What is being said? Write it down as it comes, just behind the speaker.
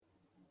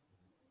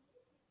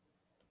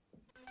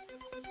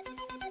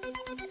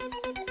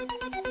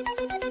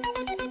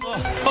Who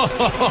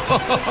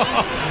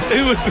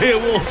would be a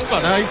Wolves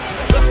fan, eh?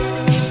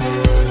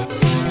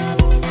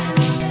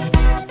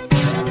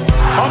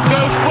 On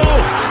goes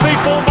Paul.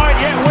 Speedball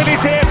might yet win it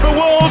here for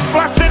Wolves.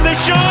 Blasting the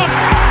shot.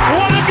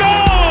 What a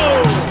goal!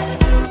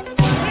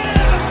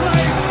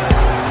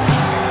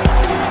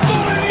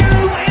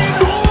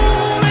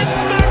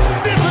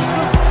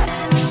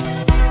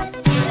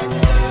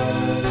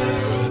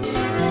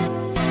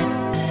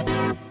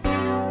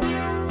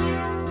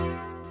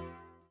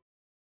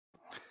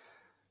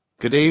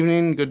 Good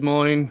evening, good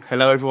morning,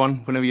 hello everyone,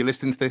 whenever you're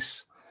listening to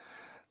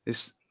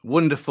this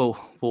wonderful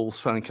Wolves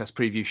Fancast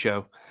preview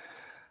show,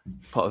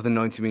 part of the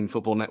 90 Min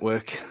Football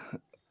Network.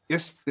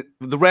 Yes,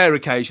 the rare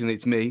occasion that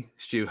it's me,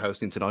 Stu,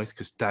 hosting tonight,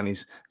 because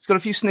Danny's got a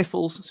few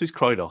sniffles, so he's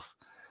cried off.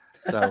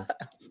 So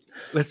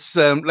let's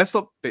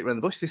not beat around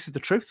the bush. This is the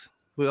truth.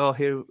 We are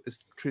here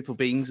as truthful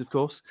beings, of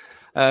course.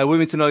 With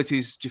me tonight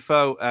is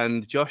Jafo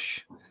and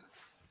Josh.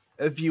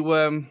 Have you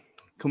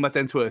come back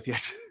down to earth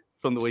yet?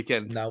 From the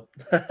weekend? No,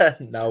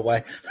 no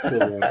way.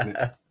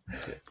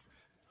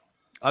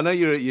 I know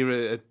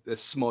you're a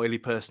smiley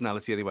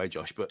personality anyway,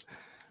 Josh, but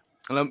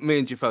I know me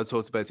and Jafar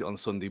talked about it on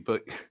Sunday,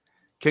 but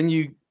can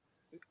you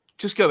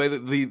just go over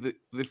the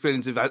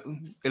feelings of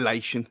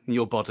elation in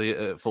your body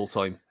at full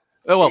time?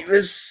 Oh, well, it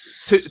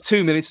was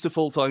 2 minutes to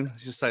full time.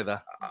 Let's just say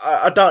that.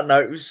 I don't know.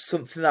 It was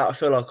something that I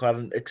feel like I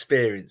hadn't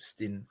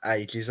experienced in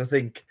ages. I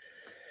don't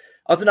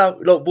know,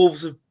 like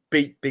Wolves have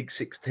beat Big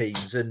Six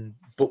teams,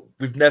 but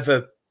we've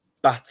never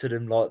battered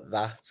them like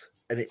that,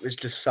 and it was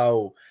just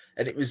so,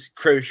 and it was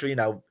crucial. You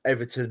know,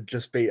 Everton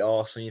just beat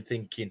Arsenal. You're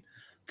thinking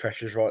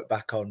pressure's right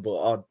back on,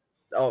 but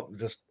I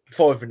just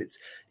 5 minutes,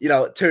 you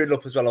know, 2-0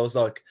 up as well. I was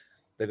like,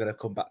 they're going to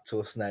come back to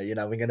us now. You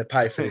know, we're going to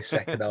pay for this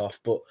second half,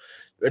 but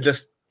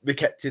we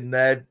kept in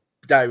there.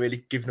 Don't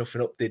really give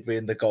nothing up, did we?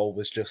 And the goal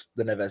was just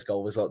the Neves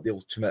goal was like the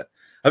ultimate.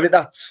 I mean,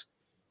 that's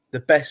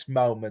the best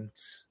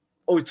moment.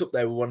 Oh, it's up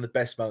there with one of the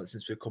best moments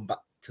since we've come back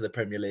to the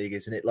Premier League,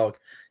 isn't it? Like,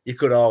 you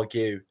could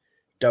argue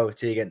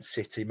Doherty against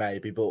City,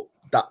 maybe, but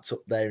that's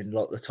up there in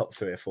like the top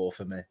 3 or 4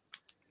 for me.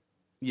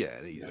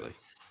 Yeah, easily.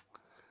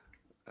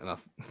 And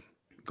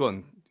go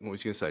on. What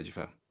was you going to say,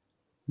 Jafar?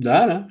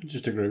 No,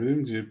 just agree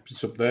with him.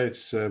 It's up there.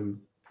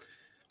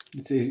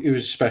 It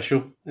was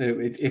special.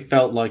 It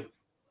felt like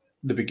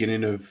the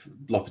beginning of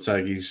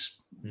Lopetegui's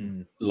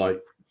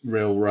like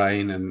real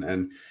reign,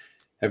 and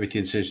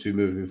everything seems to be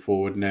moving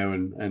forward now,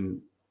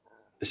 and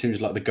it seems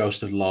like the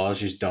ghost of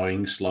Lars is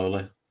dying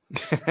slowly.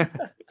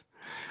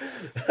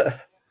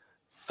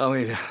 I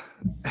mean,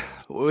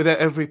 with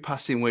every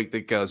passing week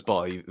that goes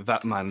by,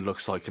 that man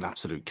looks like an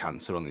absolute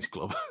cancer on this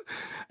club.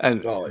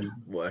 And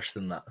worse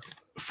than that.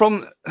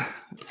 I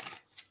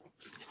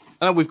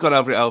know we've gone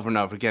over it over and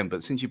over again,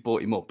 but since you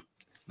brought him up,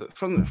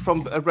 from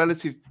a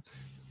relative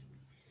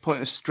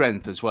point of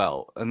strength as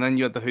well, and then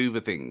you had the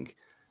Hoover thing,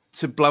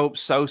 to blow up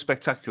so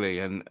spectacularly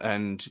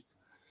and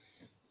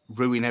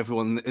ruin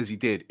everyone as he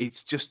did,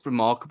 it's just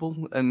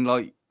remarkable. And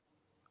like,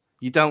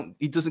 he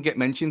doesn't get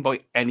mentioned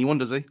by anyone,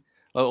 does he?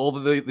 All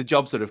the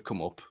jobs that have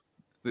come up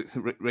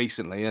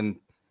recently, and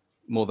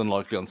more than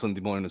likely on Sunday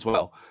morning as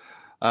well.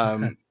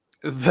 Well,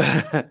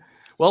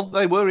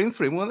 they were in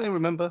for him, weren't they?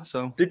 Remember?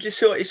 So, did you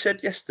see what he said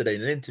yesterday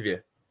in an interview?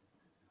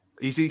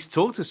 He's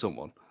talked to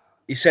someone.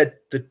 He said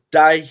the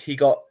day he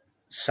got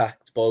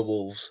sacked by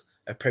Wolves,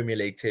 a Premier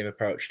League team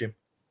approached him.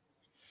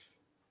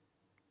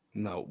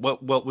 No,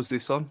 what was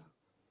this on?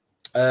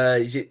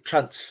 Is it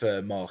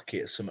Transfer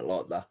Market or something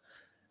like that?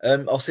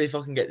 I'll see if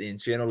I can get the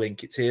interview and I'll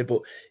link it to you.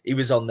 But he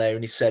was on there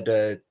and he said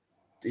the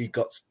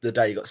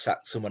day he got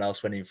sacked, someone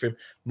else went in for him.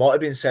 Might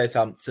have been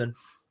Southampton,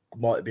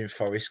 might have been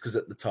Forest, because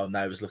at the time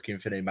they was looking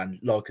for new man,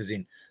 like as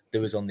in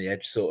there was on the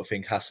edge sort of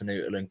thing,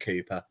 Hasenhüttl and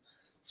Cooper.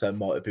 So it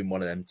might have been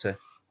one of them too.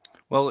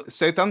 Well,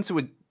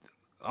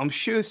 I'm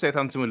sure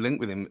Southampton would link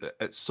with him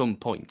at some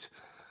point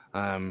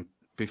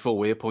before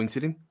we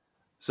appointed him.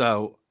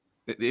 So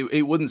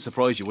it wouldn't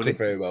surprise you, would it? Could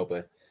very well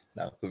be.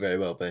 No, could very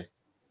well be.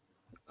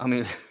 I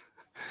mean,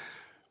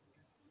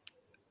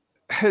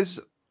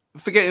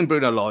 forgetting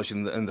Bruno Lage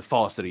and the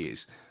farce that he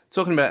is,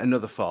 talking about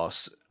another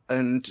farce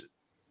and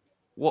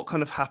what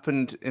kind of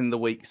happened in the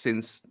week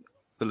since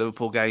the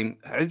Liverpool game.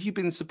 Have you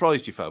been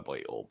surprised, you felt by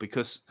it all?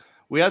 Because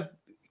we had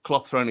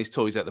Klopp throwing his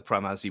toys out the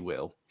pram as he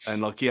will,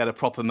 and like he had a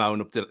proper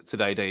moan up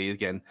today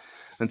again,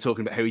 and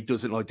talking about how he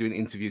doesn't like doing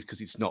interviews because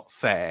it's not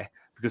fair,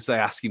 because they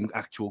ask him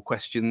actual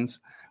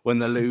questions when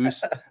they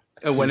lose,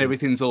 and when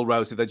everything's all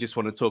rosy, they just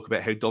want to talk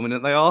about how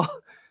dominant they are.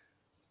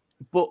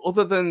 But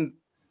other than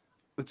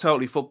the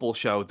Totally Football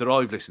show that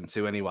I've listened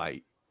to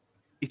anyway,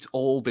 it's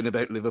all been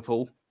about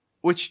Liverpool,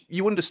 which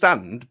you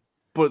understand,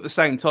 but at the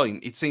same time,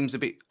 it seems a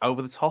bit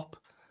over the top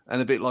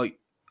and a bit like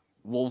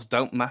Wolves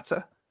don't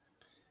matter.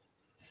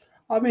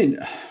 I mean,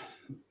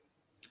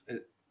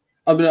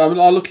 I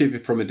look at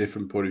it from a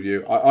different point of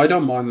view. I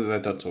don't mind that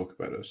they don't talk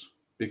about us,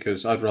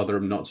 because I'd rather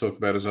them not talk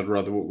about us. I'd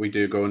rather what we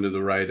do go under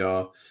the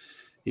radar,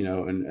 you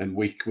know, and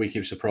we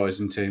keep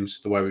surprising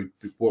teams the way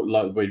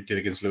we did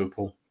against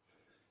Liverpool.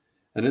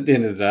 And at the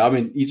end of the day, I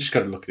mean, you just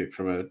got to look at it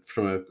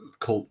from a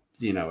cult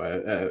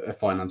a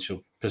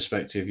financial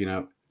perspective.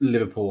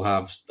 Liverpool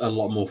have a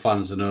lot more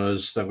fans than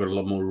us. They've got a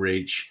lot more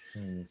reach.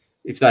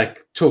 If they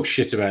talk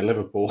shit about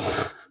Liverpool,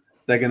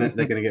 they're gonna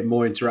get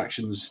more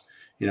interactions.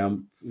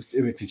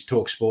 If it's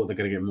Talk Sport, they're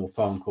gonna get more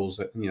phone calls.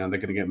 They're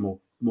gonna get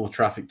more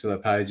traffic to their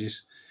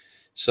pages.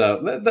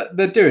 So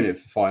they're doing it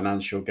for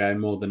financial gain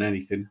more than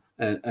anything,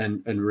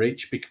 and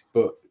reach.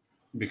 But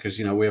because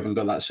we haven't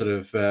got that sort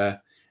of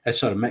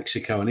outside of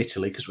Mexico and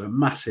Italy, because we're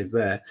massive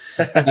there.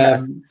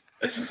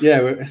 We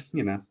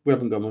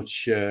haven't got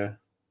much.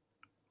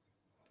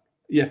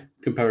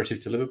 Comparative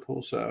to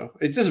Liverpool, so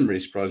it doesn't really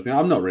surprise me.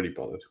 I'm not really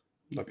bothered.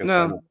 Like I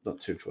said, not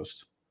too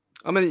fussed.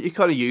 I mean, you're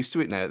kind of used to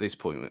it now at this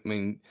point. I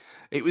mean,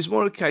 it was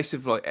more a case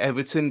of like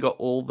Everton got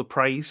all the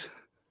praise,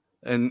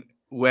 and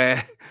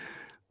where,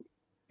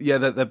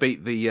 they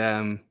beat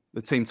the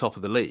team top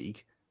of the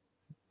league,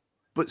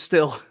 but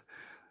still,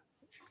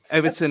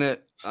 Everton.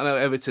 I know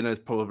Everton is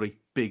probably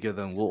bigger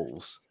than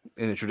Wolves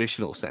in a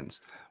traditional sense,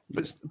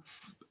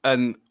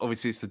 and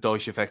obviously it's the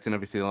Dyche effect and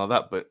everything like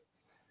that. But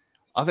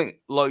I think,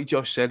 like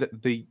Josh said,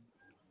 the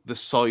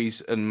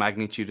size and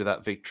magnitude of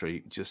that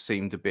victory just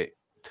seemed a bit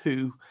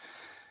too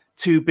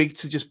big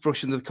to just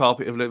brush under the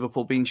carpet of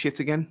Liverpool being shit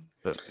again.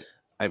 But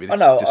maybe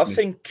I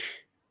think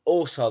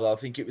also, though, I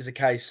think it was a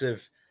case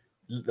of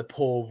the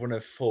poor run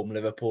of form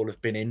Liverpool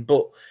have been in.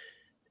 But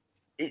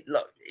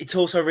it's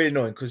also really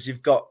annoying because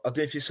you've got, I don't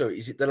know if you saw it,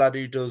 is it the lad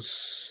who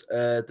does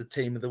the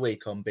Team of the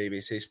Week on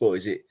BBC Sport?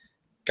 Is it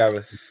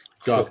Gareth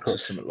Crooks or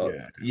something like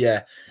that?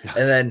 Yeah.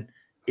 And then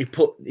he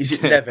put, is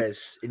it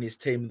Neves in his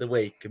Team of the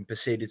Week and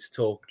proceeded to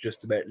talk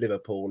just about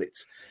Liverpool.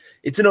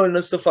 It's annoying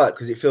and stuff like that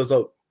because it feels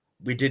like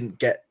we didn't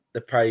get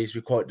the praise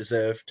we quite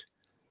deserved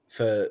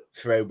for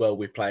how well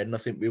we played. And I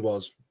think we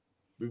was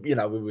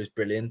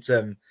brilliant.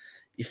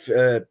 If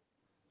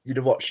you'd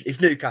have watched,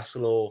 if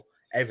Newcastle or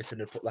Everton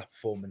had put that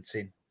performance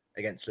in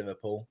against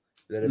Liverpool,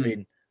 they'd have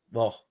been,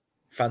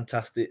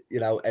 fantastic.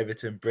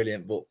 Everton,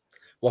 brilliant. But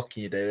what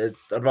can you do?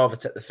 I'd rather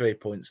take the 3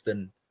 points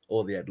than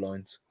all the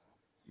headlines.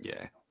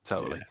 Yeah,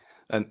 totally. Yeah.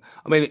 And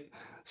I mean,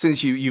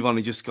 since you've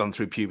only just gone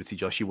through puberty,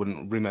 Josh, you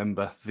wouldn't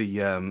remember the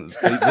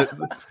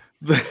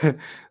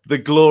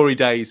glory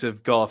days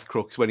of Garth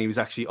Crooks when he was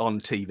actually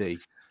on TV.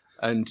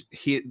 And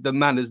the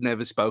man has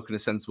never spoken a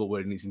sensible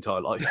word in his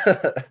entire life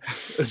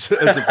as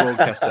a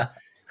broadcaster.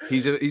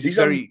 He's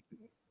very.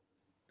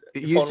 He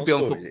used to be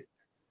on.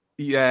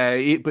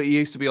 But he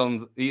used to be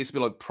on. He used to be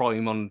like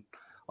prime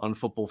on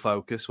Football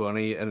Focus, wasn't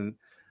he? And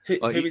who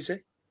is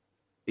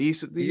he?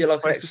 Is he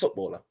like an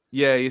ex-footballer?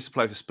 Yeah, he used to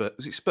play for Spurs.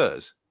 Was it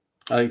Spurs?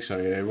 I think so.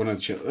 Yeah, one of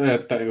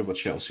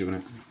Chelsea,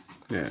 wasn't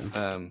it?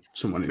 Yeah.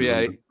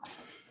 Someone.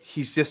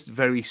 He's just a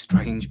very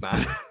strange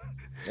man.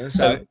 And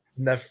so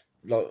never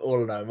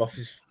all I know him off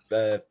his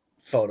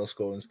final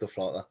score and stuff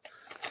like that.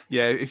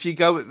 Yeah, if you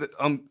go with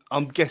I'm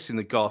guessing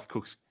the Garth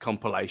Crooks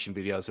compilation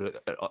videos are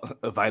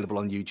available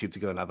on YouTube to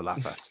go and have a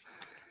laugh at.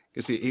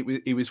 Because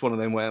he was one of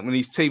them where when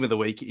he's Team of the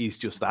Week, he's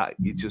just that.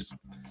 It's just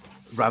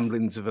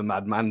ramblings of a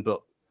madman,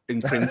 but in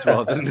print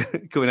rather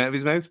than coming out of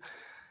his mouth.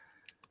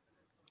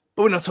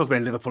 But we're not talking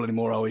about Liverpool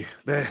anymore, are we?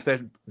 They're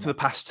to the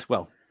past,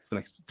 well, the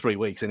next 3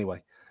 weeks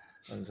anyway.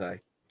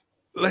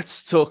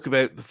 Let's talk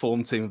about the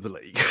form team of the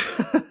league.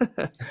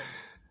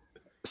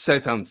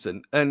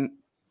 Southampton. And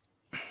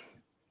I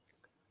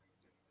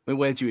mean,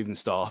 where do you even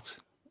start?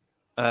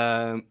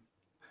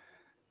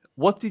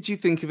 What did you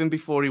think of him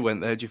before he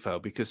went there,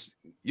 Jafel? Because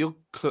you're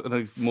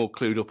more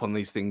clued up on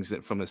these things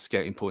from a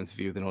scouting point of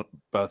view than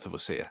both of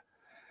us here.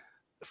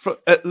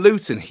 At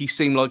Luton, he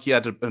seemed like he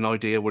had an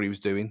idea what he was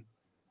doing.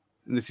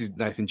 And this is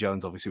Nathan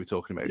Jones, obviously, we're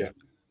talking about. Yeah.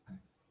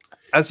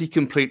 Has he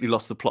completely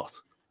lost the plot?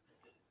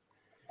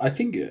 I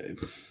think,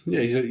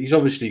 he's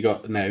obviously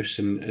got an house,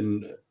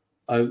 and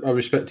I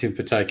respect him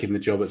for taking the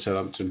job at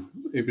Southampton.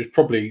 It was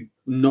probably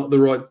not the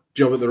right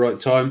job at the right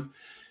time.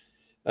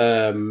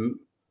 And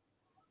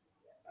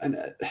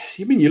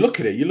you look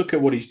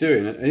at what he's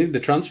doing. And in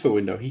the transfer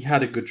window, he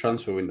had a good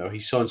transfer window.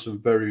 He signed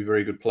some very,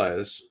 very good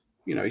players.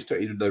 He's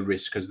taking no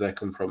risk because they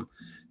come from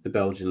the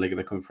Belgian league and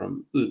they come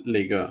from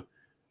Liga.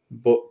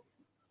 But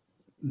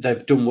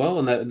they've done well,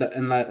 and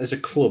that as a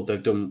club,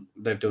 they've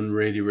done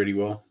really, really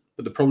well.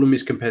 But the problem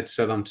is, compared to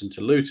Southampton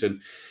to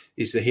Luton,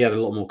 is that he had a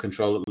lot more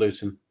control at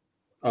Luton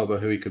over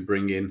who he could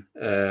bring in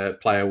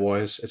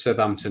player-wise. At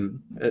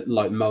Southampton,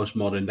 like most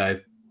modern-day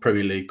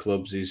Premier League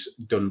clubs, is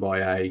done by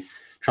a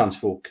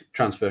transfer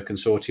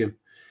consortium.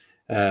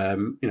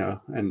 And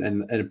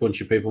a bunch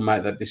of people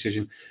make that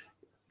decision.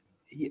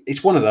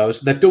 It's one of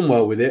those. They've done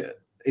well with it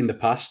in the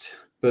past,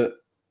 but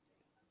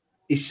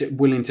he's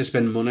willing to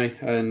spend money.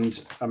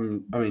 And I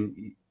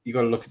mean, you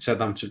got to look at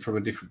Southampton from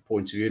a different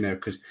point of view now,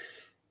 because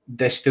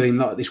they're still in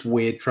this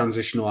weird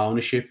transitional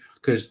ownership,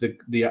 because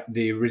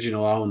the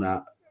original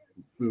owner,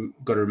 we've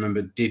got to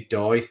remember, did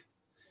die,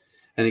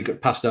 and he got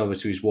passed over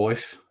to his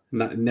wife,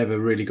 and that never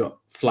really got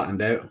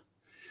flattened out.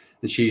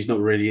 And she's not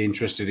really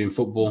interested in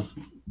football,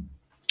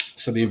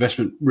 so the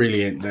investment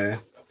really ain't there.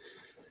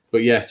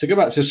 But yeah,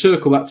 to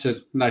circle back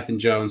to Nathan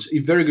Jones,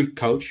 he's a very good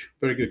coach,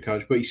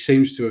 but he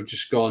seems to have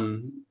just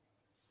gone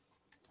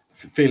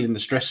feeling the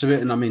stress of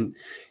it. And I mean,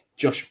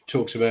 Josh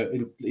talks about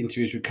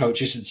interviews with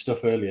coaches and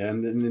stuff earlier,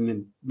 and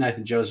then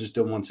Nathan Jones has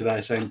done one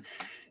today saying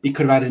he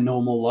could have had a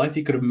normal life.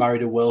 He could have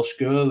married a Welsh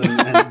girl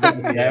and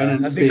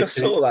I think I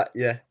saw that.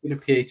 Yeah, been a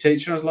PE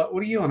teacher. I was like,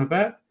 "What are you on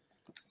about?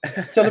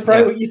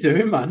 Celebrate what you're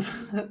doing, man."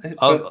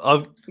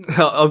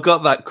 I've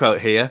got that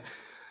quote here.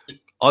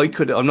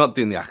 I'm not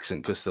doing the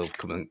accent because they'll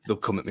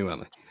come at me,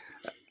 won't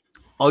they?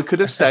 I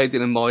could have stayed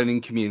in a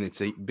mining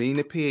community, been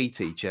a PE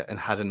teacher, and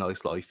had a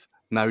nice life.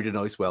 Married a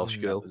nice Welsh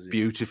girl,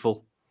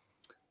 beautiful.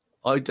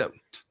 I don't.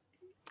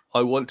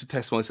 I want to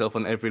test myself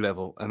on every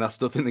level, and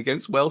that's nothing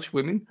against Welsh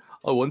women.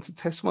 I want to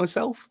test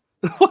myself.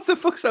 What the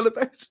fuck's that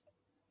about?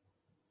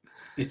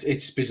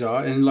 It's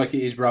bizarre, and like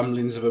it is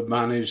ramblings of a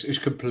man who's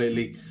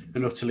completely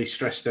and utterly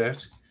stressed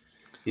out.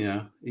 You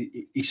know,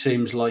 he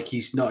seems like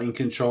he's not in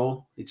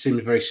control. It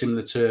seems very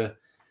similar to,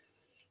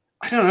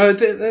 I don't know,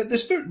 the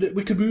spirit.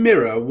 We could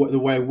mirror the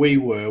way we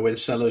were when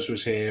Sellers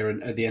was here,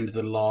 and at the end of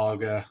the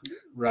lager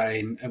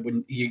reign, and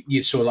when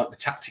you saw like the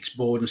tactics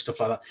board and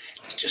stuff like that.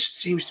 It just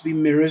seems to be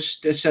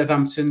mirrors. At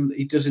Southampton,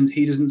 he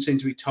doesn't seem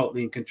to be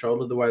totally in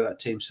control of the way that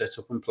team set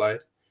up and played.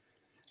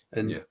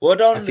 And well, I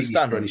don't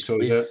understand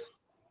with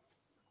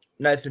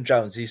Nathan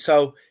Jones.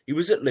 He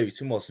was at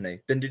Luton, wasn't he?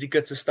 Then did he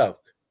go to Stoke?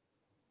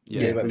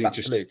 Yeah, he went back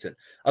to Luton.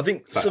 I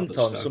think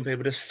sometimes some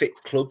people just fit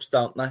clubs,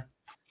 don't they?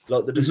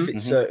 Like they just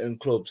fit certain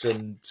clubs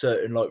and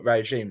certain like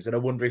regimes, and I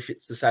wonder if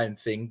it's the same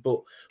thing.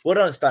 But what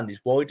I understand is,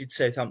 why did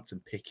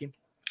Southampton pick him?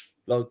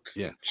 Like,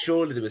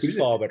 surely there was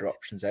far better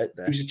options out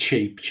there. It was a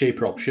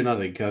cheaper option, I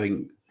think. I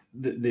think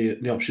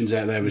the options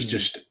out there was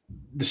just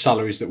the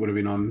salaries that would have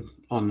been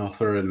on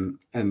offer,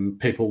 and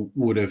people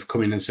would have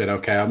come in and said,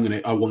 "Okay,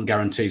 I want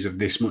guarantees of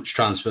this much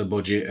transfer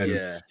budget."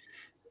 And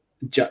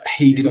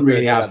he didn't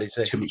really have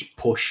too much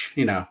push,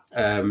 you know.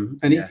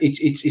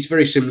 It's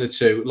very similar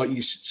to, like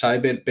you say,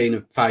 being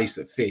a phase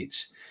that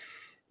fits.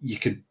 You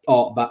could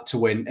arc back to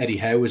when Eddie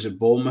Howe was at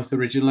Bournemouth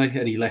originally,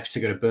 and he left to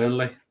go to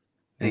Burnley,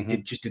 and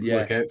it just didn't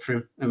work out for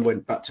him, and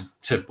went back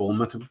to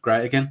Bournemouth.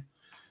 Great again.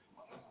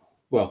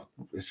 Well,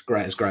 as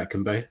great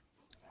can be.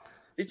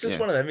 It's just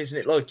one of them, isn't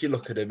it? Like, you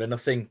look at him, and I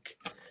think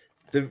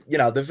they've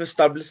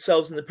established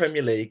themselves in the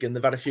Premier League, and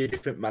they've had a few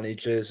different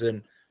managers,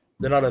 and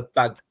they're not a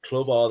bad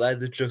club, are they?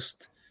 They're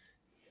just,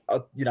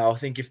 I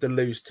think if they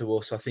lose to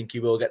us, I think he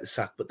will get the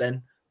sack. But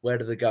then, where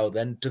do they go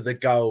then? Do they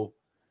go,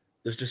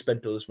 they've just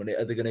spent all this money,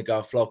 are they going to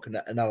go Flock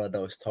and an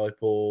Allardyce type,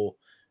 or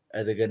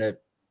are they going to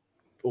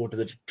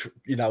order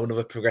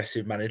another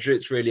progressive manager?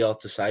 It's really hard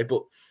to say,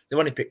 but they've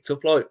only picked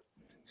up like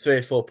 3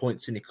 or 4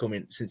 points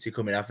since he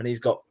come in, and he's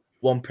got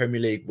one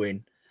Premier League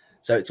win.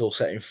 So it's all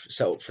set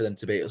up for them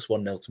to beat us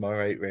 1-0 tomorrow,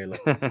 right, really.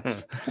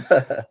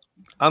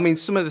 I mean,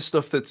 some of the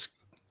stuff that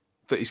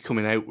he's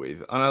coming out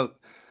with, I know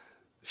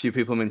a few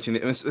people mentioned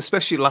it,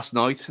 especially last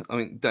night. I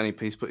mean, Danny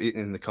Peace put it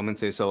in the comments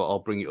here, so I'll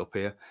bring it up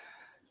here.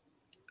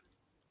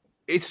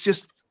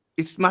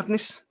 It's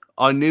madness.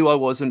 I knew I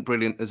wasn't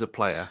brilliant as a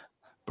player,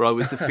 but I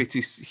was the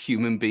fittest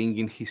human being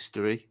in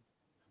history.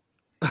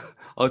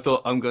 I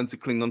thought, I'm going to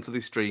cling onto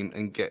this dream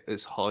and get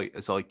as high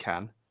as I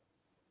can.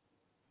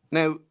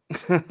 Now,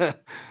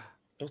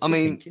 I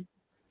mean, thinking?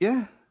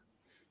 Yeah.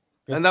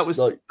 It's and that was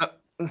like...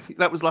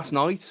 that was last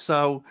night,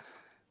 so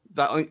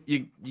that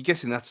you're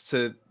guessing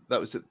that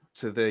was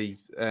to the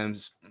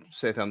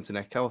Southampton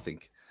Echo, I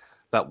think,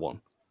 that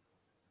one.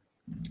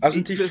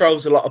 Hasn't he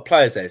froze a lot of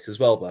players out as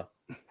well, though?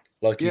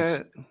 Like,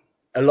 he's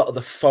a lot of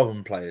the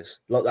foreign players,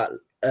 like that.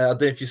 I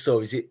don't know if you saw,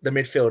 is it the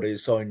midfielder who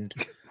signed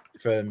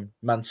from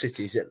Man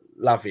City? Is it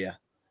Lavia?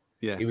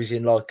 Yeah, he was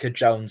in like a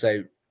Jones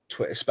out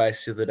Twitter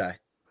space the other day.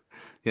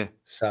 Yeah.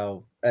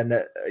 So, and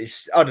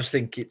I just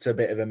think it's a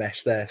bit of a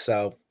mess there.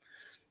 So,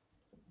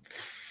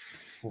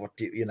 what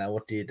do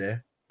you do?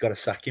 Got to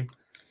sack him.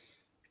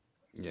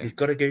 Yeah. He's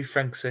got to go,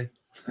 Franksy.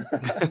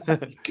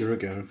 Gotta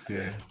go.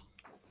 Yeah.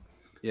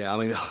 Yeah. I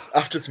mean,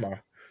 after tomorrow.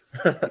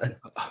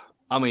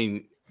 I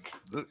mean,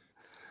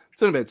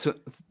 talking about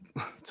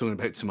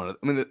tomorrow.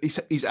 I mean,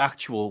 his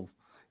actual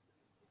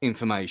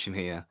information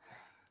here.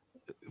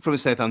 From a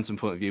Southampton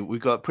point of view,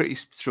 we've got a pretty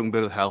strong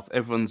bit of health.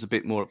 Everyone's a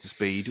bit more up to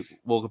speed.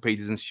 Walker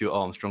Peters and Stuart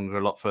Armstrong are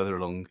a lot further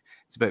along.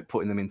 It's about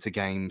putting them into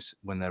games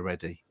when they're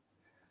ready.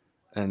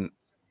 And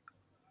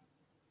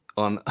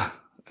on,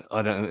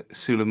 I don't know,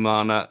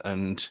 Sulemana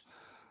and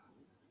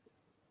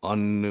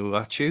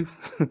Onuachu,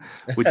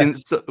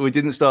 we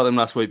didn't start them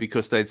last week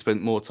because they'd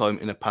spent more time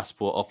in a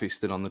passport office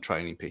than on the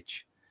training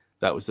pitch.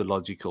 That was the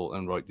logical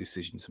and right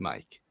decision to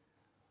make.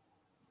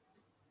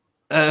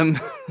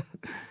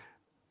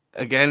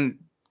 Again,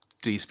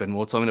 do you spend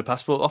more time in a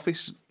passport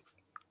office?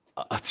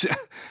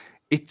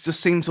 It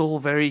just seems all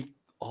very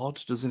odd,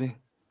 doesn't it?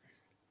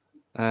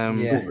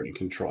 It's all very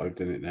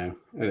contrived, isn't it now?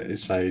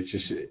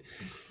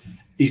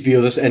 He's the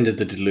other end of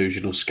the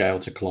delusional scale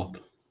to Klopp.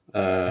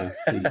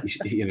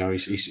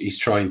 He's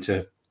trying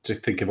to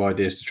think of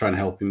ideas to try and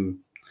help him,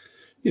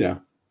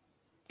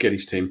 get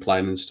his team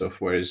playing and stuff.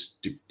 Whereas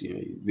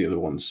the other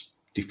one's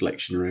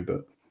deflectionary.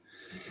 But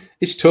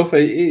It's tough.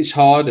 It's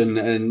hard,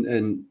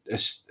 and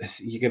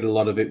you get a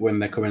lot of it when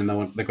they're coming.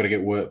 They've got to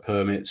get work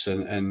permits,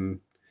 and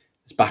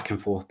it's back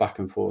and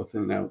forth,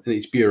 and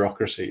it's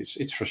bureaucracy.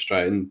 It's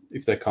frustrating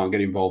if they can't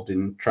get involved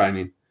in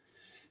training,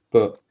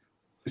 but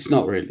it's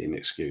not really an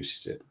excuse,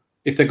 is it?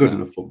 If they're good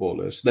enough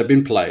footballers, they've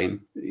been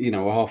playing.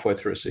 We're halfway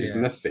through a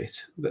season. They're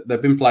fit.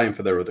 They've been playing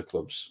for their other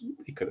clubs.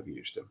 He could have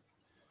used them.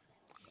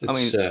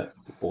 It's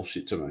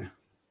bullshit to me.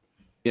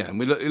 Yeah, and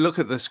we look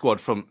at the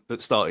squad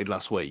that started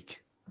last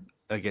week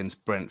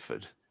against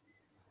Brentford,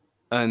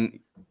 and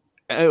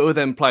out of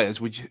them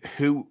players, would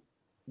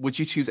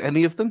you choose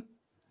any of them?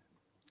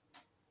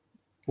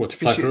 What to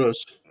play for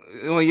us?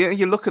 Well, yeah,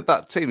 you look at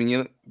that team,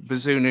 and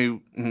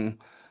Bazunu,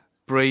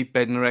 Bree,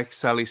 Bednarek,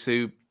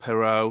 Salisu,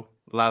 Perot,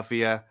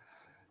 Lavia.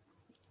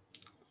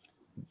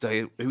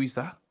 Who is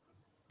that?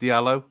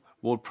 Diallo,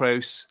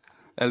 Ward-Prowse,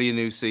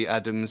 Elianusi,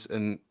 Adams,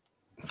 and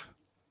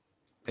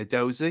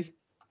Edozie.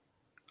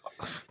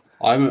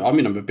 I'm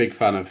a big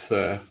fan of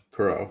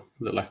Perot,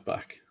 the left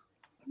back.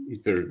 He's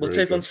very. What's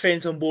very everyone's good.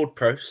 feelings on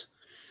Ward-Prowse?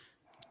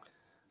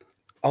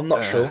 I'm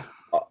not sure.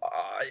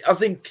 I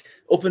think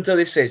up until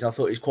this season, I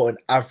thought he was quite an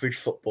average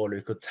footballer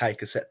who could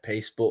take a set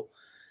piece, but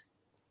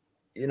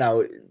it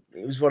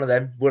was one of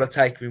them. Would I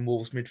take him in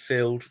Wolves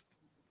midfield?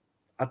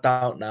 I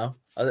don't know.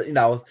 I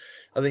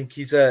think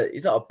he's not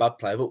a bad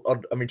player, but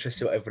I'm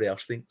interested in what everybody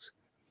else thinks.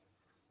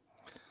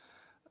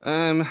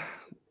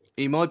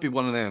 He might be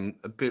one of them,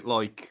 a bit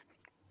like,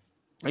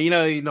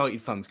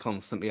 United fans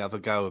constantly have a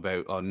go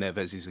about,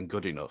 Neves isn't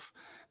good enough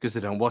because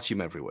they don't watch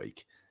him every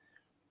week.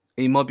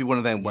 He might be one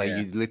of them where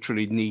you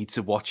literally need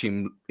to watch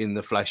him in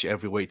the flesh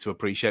every week to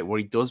appreciate what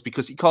he does,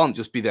 because he can't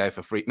just be there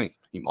for free. I mean,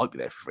 he might be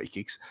there for free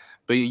kicks,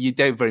 but you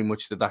doubt very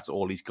much that that's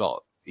all he's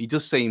got. He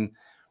does seem.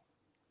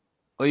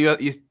 Well,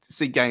 you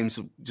see games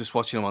just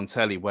watching him on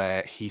telly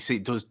where he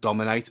does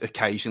dominate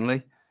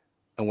occasionally,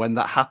 and when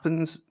that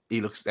happens,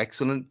 he looks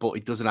excellent, but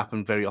it doesn't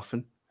happen very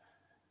often.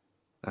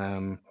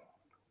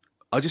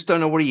 I just don't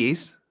know what he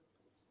is.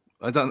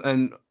 I don't,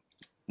 and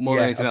more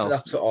than anything else,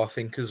 that's what I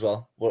think as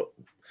well.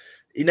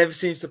 He never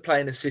seems to play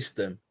in a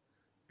system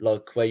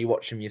like where you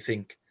watch him, you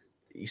think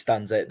he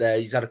stands out there.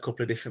 He's had a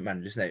couple of different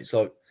managers now. It's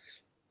like,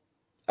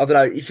 I don't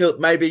know. You feel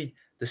maybe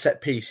the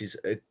set pieces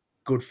are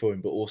good for him,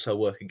 but also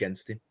work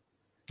against him.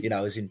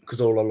 As in,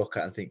 because all I look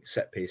at and think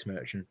set piece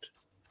merchant.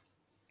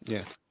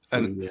 Yeah,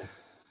 and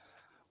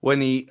when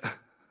then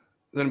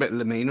about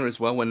Lemina as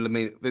well. When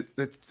Lemina, I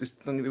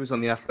think it was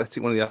on one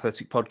of the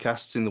Athletic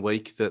podcasts in the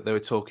week that they were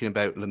talking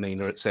about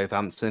Lemina at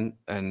Southampton,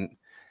 and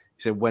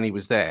he said when he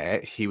was there,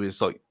 he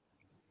was like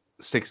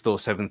 6th or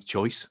 7th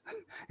choice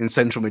in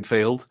central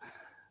midfield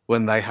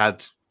when they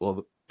had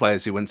the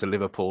players who went to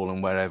Liverpool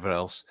and wherever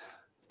else.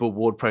 But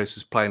Ward-Prowse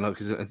was playing like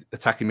an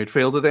attacking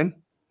midfielder then.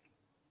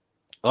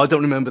 I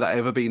don't remember that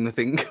ever being the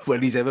thing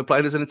when he's ever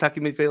played as an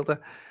attacking midfielder.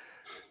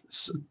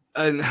 So,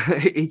 and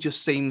he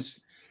just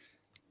seems,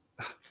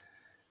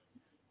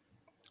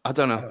 I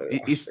don't know.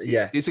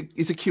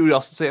 It's a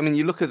curiosity. I mean,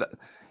 you look at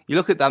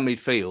that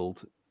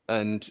midfield,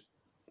 and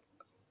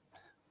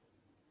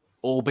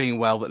all being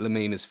well that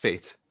Lemina's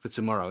fit for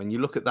tomorrow, and you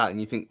look at that and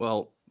you think,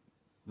 well,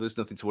 there's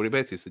nothing to worry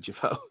about. It's the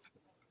Jafo.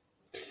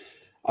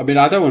 I mean,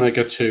 I don't want to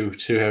go too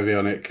heavy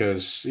on it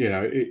because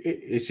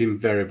it's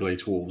invariably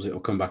to Wolves. It'll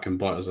come back and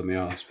bite us on the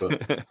arse.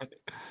 But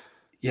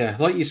yeah,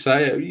 like you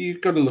say,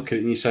 you've got to look at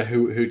it and you say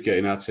who'd get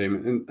in our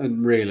team,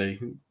 and really,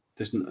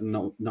 there's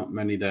not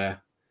many there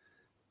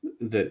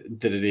that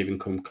did even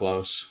come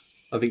close.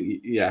 I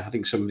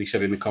think somebody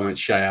said in the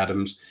comments, Shay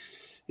Adams.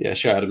 Yeah,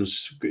 Shay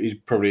Adams is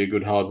probably a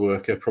good hard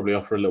worker. Probably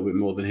offer a little bit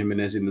more than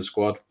Jimenez in the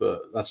squad,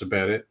 but that's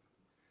about it.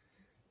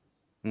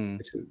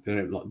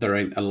 There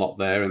ain't a lot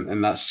there,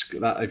 and that's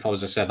that. If I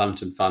was a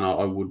Southampton fan,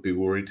 I would be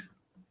worried.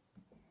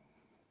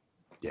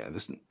 Yeah,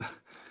 there's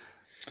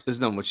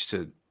not much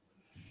to.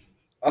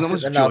 Not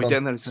much joy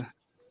down there.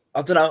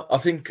 I don't know. I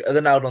think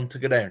they're nailed on to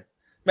go down.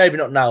 Maybe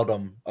not nailed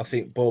on. I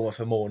think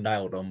Bournemouth are more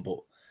nailed on, but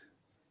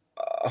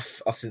I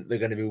think they're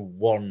going to be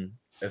one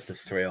of the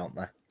three, aren't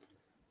they?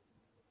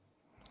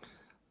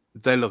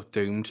 They look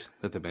doomed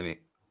at the minute.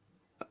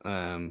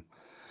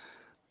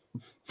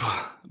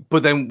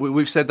 But then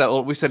we've said that.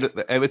 We said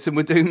that Everton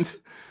were doomed,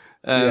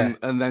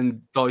 and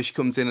then Dyche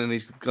comes in and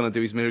he's going to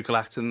do his miracle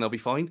act, and they'll be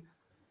fine.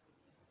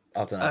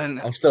 I don't know.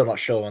 And I'm still not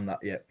sure on that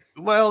yet.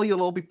 Well,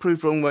 you'll all be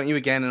proved wrong, won't you?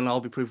 Again, and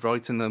I'll be proved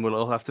right, and then you'll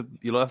all have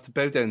to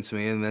bow down to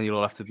me, and then you'll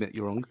all have to admit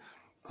you're wrong.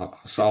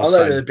 So I'll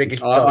say the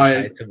biggest I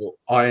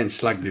ain't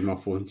slagged him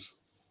off once.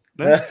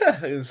 No?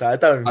 I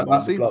don't. I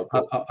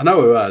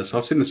know who has.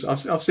 I've seen this.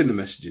 I've seen the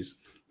messages.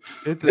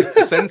 They're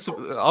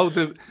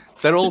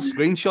all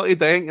screenshotted.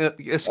 They ain't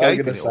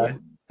escaping it all.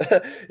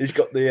 He's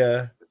got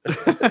the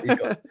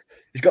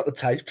he's got the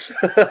tapes.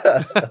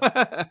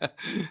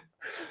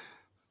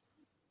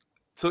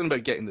 Talking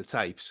about getting the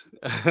tapes.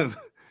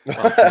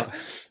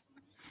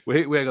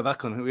 we ain't got that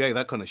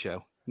kind of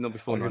show. Not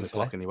before 9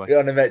 o'clock anyway. We're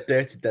on about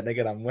Dirty Den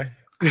again, haven't we?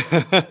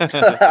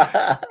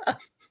 I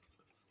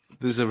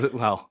was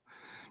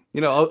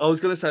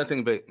going to say a thing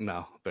about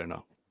better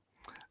not.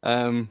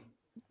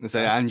 And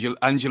say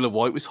Angela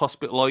White was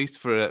hospitalised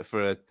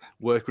for a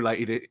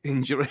work-related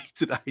injury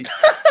today.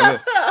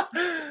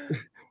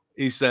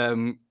 Is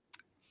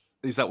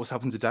that what's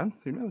happened to Dan?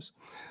 Who knows?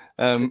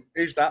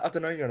 Who's that? I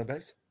don't know. You're on a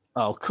base.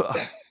 Oh,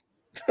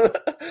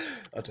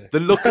 I do. The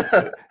look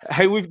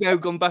how we've now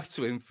gone back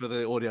to him for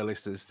the audio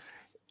listeners.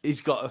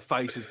 He's got a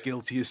face as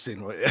guilty as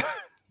sin, right?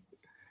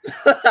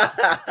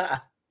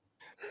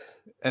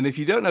 And if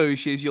you don't know who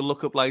she is, you'll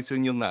look up later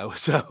and you'll know.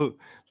 So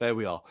there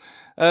we are.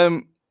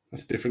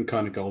 That's a different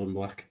kind of gold and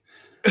black.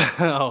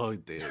 Oh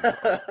dear.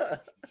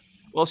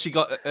 Well, she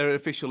got her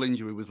official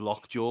injury was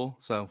lockjaw,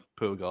 so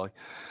poor guy.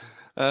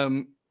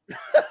 Onto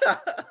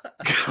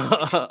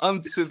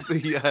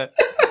the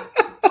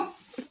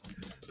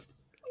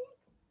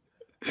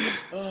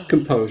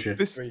composure.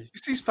 This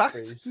is fact.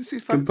 This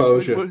is fact.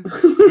 Composure.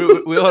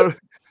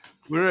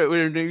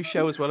 We're a news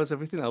show as well as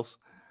everything else.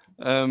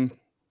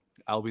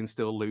 Albion's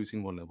still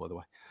losing 1-0, by the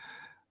way.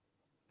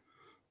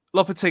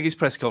 Lopetegui's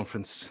press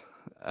conference.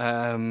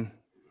 Hwang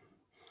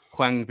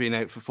being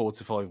out for 4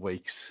 to 5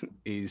 weeks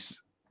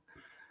is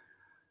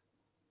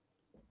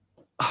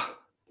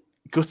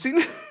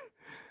gutting.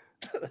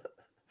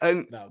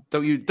 And No.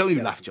 don't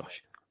you laugh,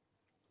 Josh.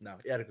 No,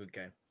 he had a good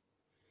game.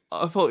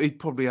 I thought he'd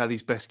probably had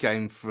his best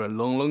game for a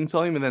long, long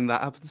time, and then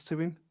that happens to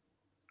him.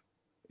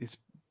 It's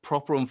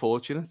proper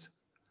unfortunate.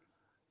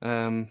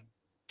 But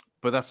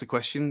that's the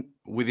question.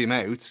 With him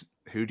out,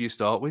 who do you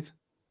start with?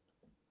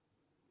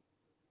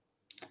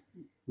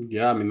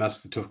 Yeah, I mean that's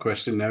the tough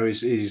question now.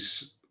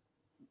 Is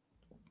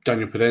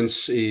Daniel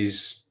Podence?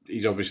 He's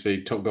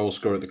obviously top goal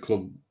scorer at the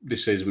club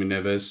this season with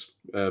Neves,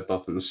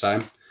 both in the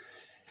same.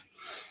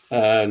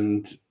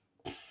 And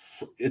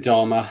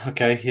Adama,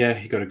 okay, yeah,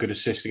 he got a good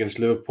assist against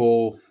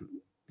Liverpool.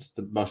 It's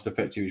the most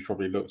effective he's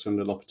probably looked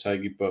under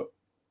Lopetegui, but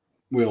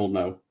we all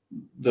know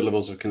the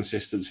levels of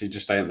consistency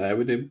just ain't there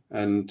with him.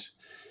 And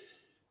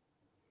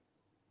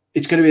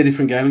it's going to be a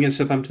different game against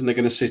Southampton. They're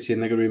going to sit in,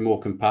 they're going to be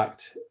more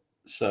compact.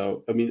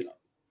 So, I mean,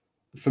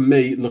 for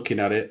me, looking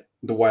at it,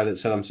 the way that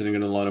Southampton are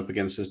going to line up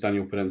against us,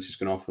 Daniel Podence is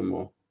going to offer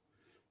more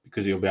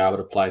because he'll be able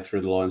to play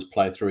through the lines,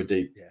 play through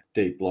a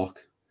deep block.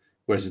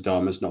 Whereas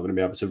Adama's not going to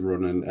be able to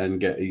run and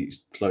get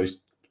his close,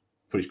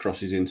 put his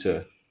crosses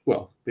into,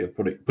 well, yeah,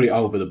 put it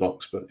over the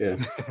box, but yeah.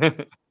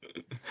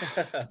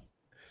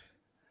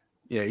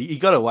 Yeah, he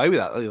got away with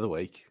that the other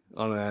week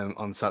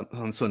on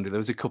Sunday. There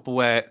was a couple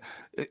where,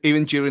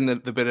 even during the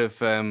bit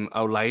of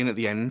O'Lane at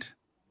the end,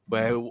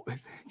 where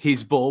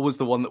his ball was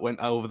the one that went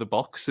over the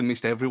box and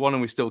missed everyone,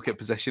 and we still kept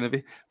possession of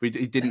it.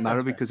 It didn't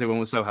matter because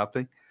everyone was so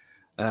happy.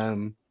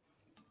 But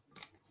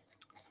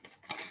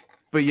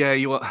yeah,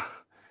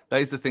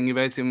 that is the thing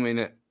about him. I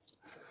mean,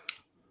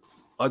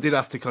 I did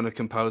have to kind of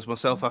compose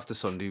myself after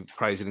Sunday,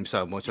 praising him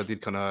so much. I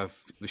did kind of have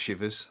the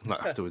shivers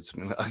afterwards. I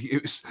mean,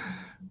 it was,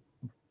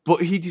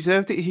 but he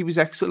deserved it. He was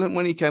excellent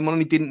when he came on,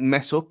 and he didn't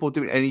mess up or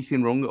do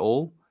anything wrong at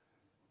all.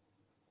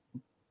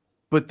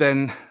 But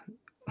then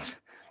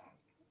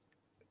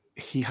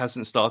he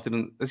hasn't started.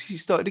 Has he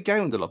started a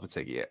game under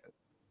Lopetegui yet?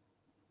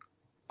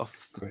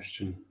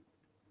 Question.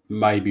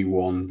 Maybe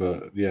one,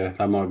 but yeah,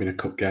 that might have been a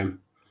cup game.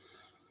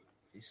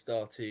 He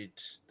started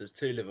the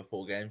 2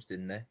 Liverpool games,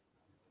 didn't he?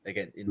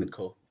 Again, in the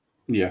cup.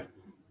 Yeah.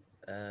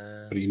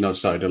 But he's not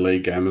started a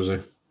league game, has he?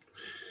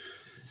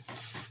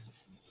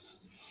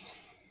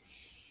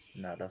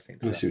 No, I don't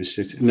think Unless so. it was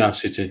City. No,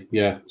 City.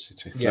 Yeah,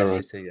 City. Yeah,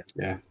 right. City,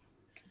 yeah.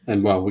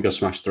 And well, we got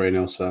smashed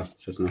 3-0, so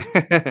it doesn't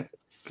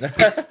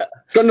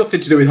got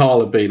nothing to do with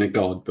Haaland being a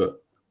god,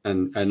 but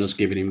and us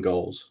giving him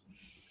goals.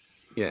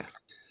 Yeah.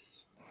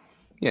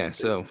 Yeah,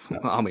 so,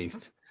 I mean,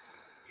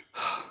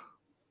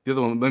 the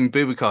other one, I mean,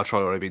 Boubacar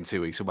Traoré being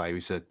 2 weeks away,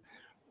 he's a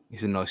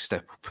nice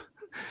step up.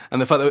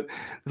 And the fact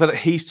that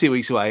he's 2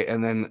 weeks away,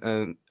 and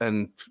then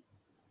and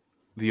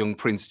the young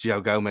Prince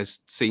João Gomes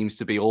seems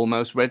to be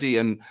almost ready.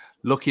 And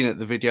looking at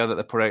the video that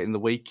they put out in the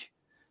week,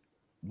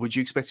 would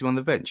you expect him on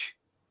the bench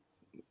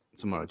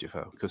tomorrow,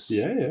 Jeffo? Because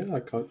yeah, I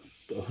can't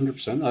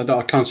 100%.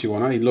 I can't see why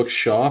not. He looks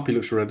sharp. He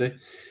looks ready.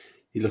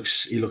 He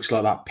looks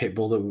like that pit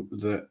bull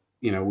that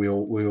you know we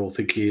all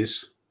think he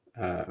is.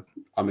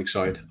 I'm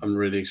excited. I'm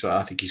really excited.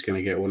 I think he's going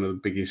to get one of the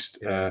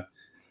biggest.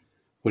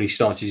 When he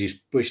starts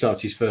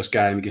his first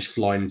game, he gets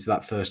flying into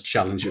that first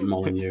challenge at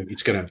Molineux.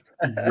 It's going to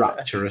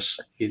rapture us.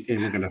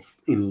 We're going to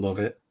love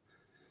it.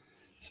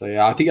 So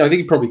yeah, I think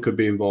he probably could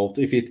be involved.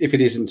 If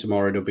it isn't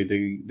tomorrow, it'll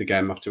be the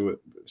game after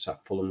it's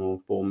at Fulham or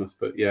Bournemouth.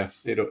 But yeah,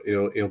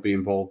 he'll be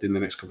involved in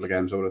the next couple of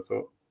games, I would have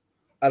thought.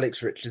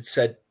 Alex Richards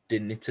said,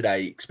 didn't he,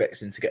 today, he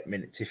expects him to get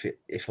minutes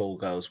if all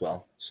goes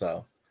well.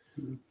 So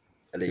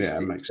at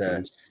least it makes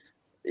sense.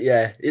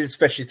 Yeah,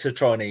 especially to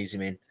try and ease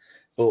him in.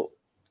 But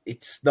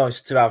it's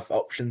nice to have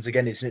options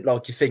again, isn't it?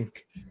 Like you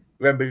think,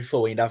 remember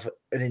before you'd have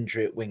an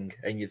injury at wing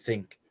and you'd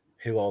think,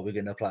 who are we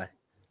going to play?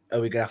 Are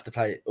we going to have to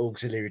play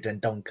auxiliary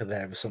Dendoncker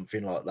there or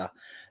something like that?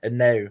 And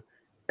now,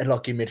 and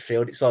like in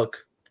midfield, it's like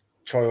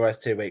Troy has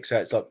 2 weeks, so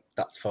it's like,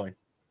 that's fine.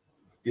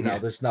 You know,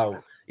 it's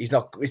not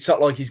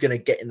like he's going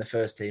to get in the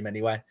first team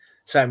anyway.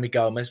 Same with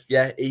Gomez.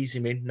 Yeah, ease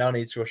him in. No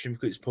need to rush him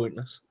because it's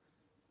pointless.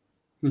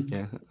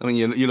 Yeah, I mean,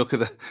 you look at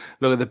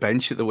the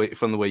bench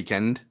from the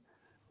weekend,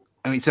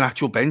 and it's an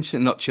actual bench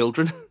and not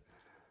children.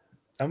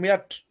 And we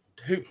had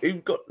who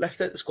got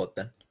left out the squad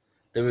then?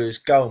 There was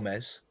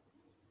Gomez.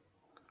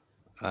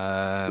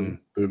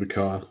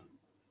 Boubacar.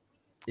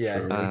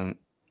 Yeah.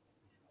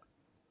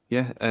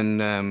 Yeah,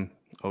 and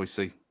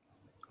obviously,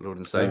 Lord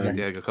and Savior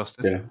Diego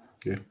Costa.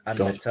 Yeah. And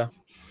Neto.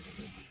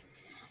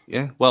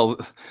 Yeah, well,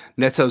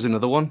 Neto's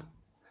another one.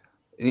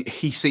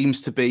 He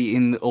seems to be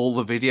in all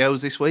the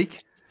videos this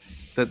week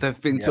that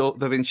they've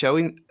been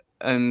showing,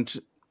 and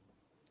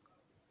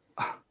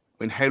I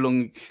mean, how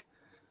long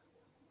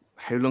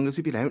has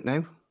he been out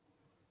now?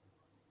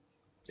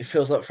 It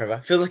feels like forever.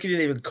 It feels like he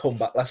didn't even come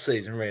back last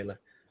season, really.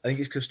 I think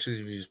it's because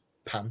of his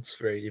pants,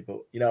 really.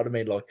 But you know what I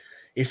mean? Like,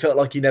 he felt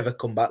like he never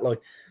come back.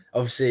 Like,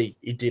 obviously,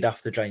 he did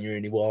after January,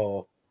 and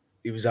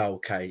he was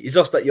okay. He's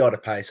lost that yard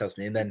of pace,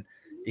 hasn't he? And then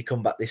he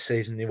come back this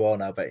season, he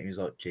won. I bet he was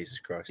like, Jesus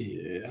Christ.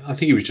 Yeah, I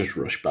think he was just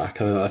rushed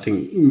back. I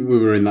think we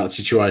were in that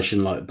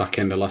situation like back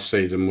end of last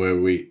season where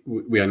we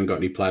hadn't got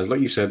any players. Like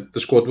you said, the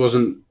squad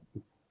wasn't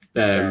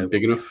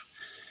big enough.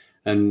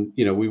 And,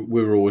 you know, we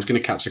were always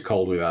going to catch a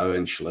cold with that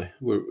eventually.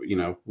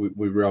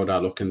 We rode our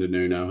luck under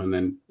Nuno, and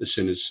then as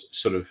soon as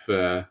sort of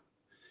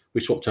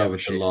we swapped over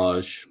to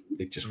Lage,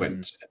 it just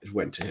went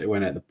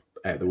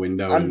out the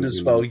window. And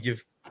as well,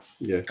 you've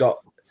got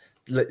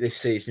this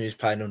season who's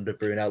playing under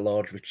Bruno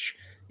Lage, which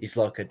is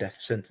like a death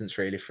sentence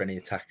really for any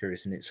attacker,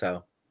 isn't it?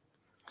 So,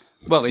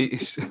 well,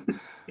 he's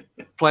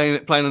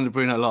playing under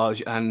Bruno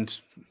Lage, and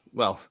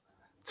well,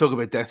 talk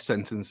about death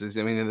sentences.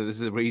 I mean,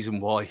 there's a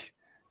reason why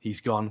he's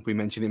gone. We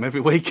mention him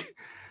every week.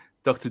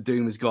 Dr.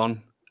 Doom is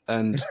gone.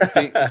 And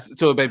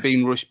talk about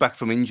being rushed back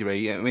from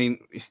injury. I mean,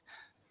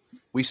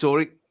 we saw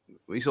it.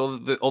 We saw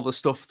all the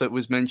stuff that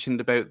was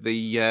mentioned about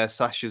the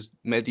Sasha's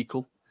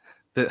medical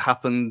that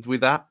happened with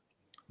that.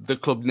 The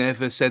club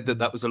never said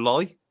that was a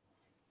lie.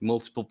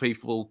 Multiple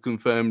people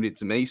confirmed it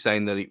to me,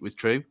 saying that it was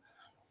true.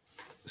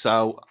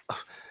 So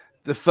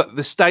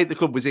the state the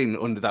club was in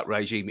under that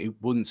regime, it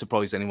wouldn't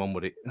surprise anyone,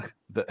 would it?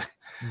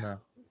 No.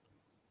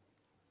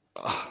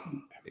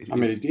 I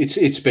mean,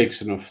 it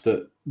speaks enough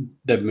that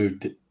they've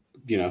moved,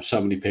 so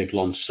many people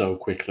on so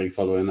quickly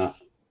following that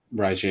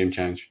regime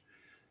change.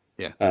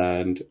 Yeah,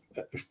 and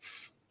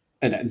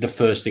the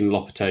first thing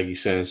Lopetegui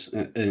says,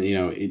 and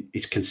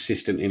it's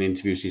consistent in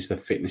interviews, is the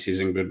fitness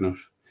isn't good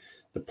enough.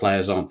 The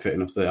players aren't fit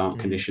enough. They aren't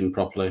conditioned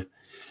properly,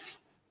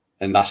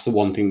 and that's the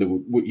one thing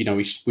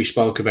that we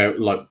spoke about.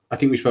 Like, I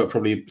think we spoke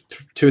probably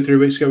 2 or 3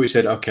 weeks ago. We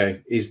said,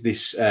 okay, is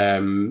this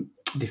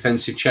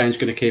defensive change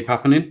going to keep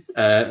happening?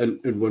 And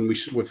when we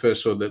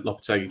first saw that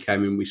Lopetegui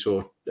came in, we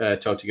saw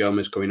Toti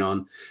Gomez going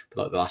on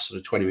for like the last sort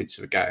of 20 minutes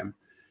of a game.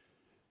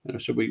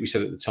 So we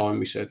said at the time,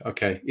 we said,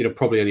 okay, it'll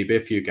probably only be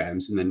a few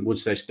games, and then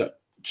once they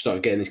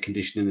start getting this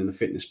conditioning and the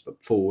fitness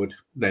forward,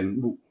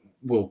 then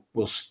we'll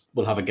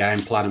have a game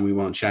plan and we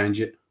won't change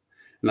it.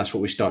 And that's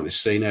what we're starting to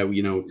see now.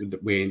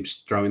 We're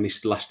throwing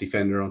this last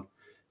defender on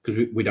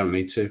because we don't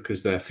need to,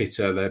 because they're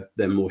fitter,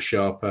 they're more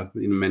sharper,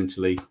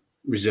 mentally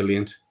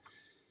resilient.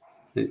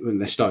 When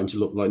they're starting to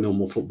look like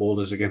normal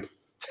footballers again.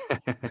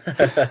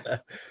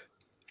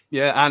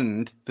 Yeah,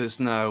 and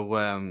there's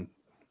no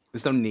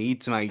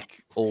need to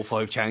make all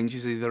 5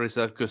 changes either, is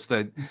there? Because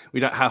we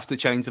don't have to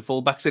change the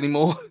fullbacks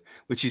anymore,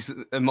 which is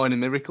a minor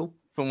miracle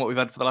from what we've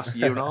had for the last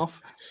year and a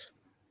half.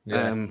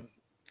 Yeah.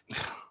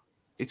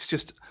 It's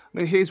just, I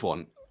mean, here's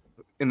one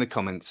in the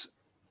comments,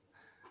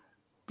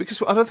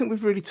 because I don't think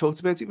we've really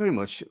talked about it very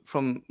much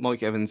from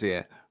Mike Evans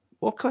here.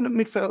 What kind of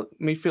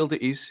midfielder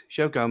is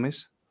João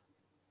Gomes?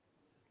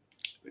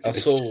 I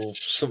saw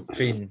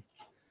something.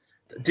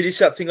 Did he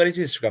say that thing on his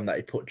Instagram that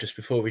he put just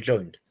before we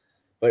joined?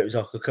 Where it was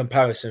like a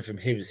comparison from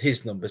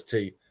his numbers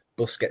to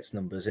Busquets'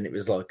 numbers, and it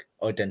was like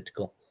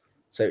identical.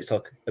 So it's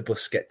like a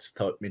Busquets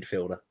type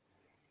midfielder.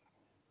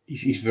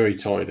 He's very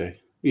tidy.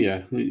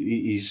 Yeah,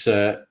 he's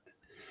a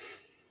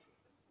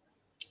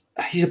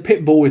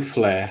pit bull with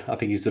flair. I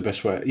think he's the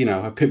best way.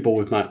 A pit bull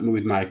with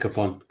makeup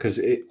on, because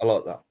I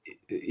like that.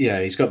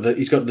 Yeah, he's got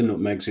the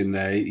nutmegs in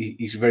there.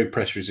 He's very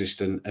press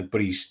resistant, but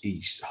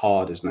he's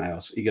hard as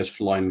nails. He goes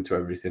flying into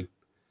everything.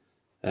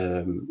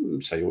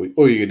 So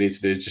all you need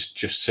to do is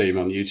just see him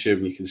on YouTube,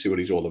 and you can see what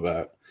he's all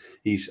about.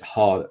 He's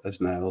hard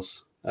as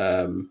nails,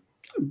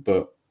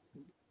 but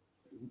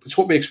it's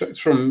what we expect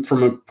from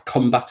a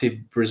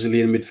combative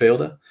Brazilian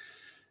midfielder.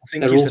 I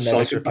think he's the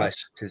Neves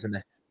replacement, isn't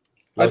he?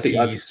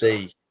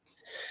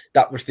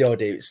 That was the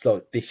idea. It's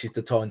like, this is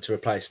the time to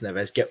replace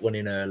Neves, get one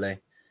in early.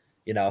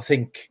 I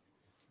think.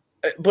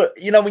 But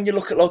when you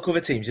look at like other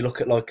teams, you look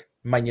at like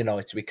Man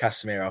United with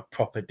Casemiro,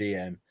 proper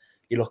DM.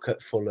 You look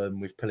at Fulham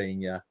with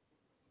Palhinha,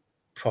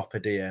 proper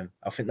DM.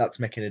 I think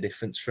that's making a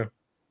difference from,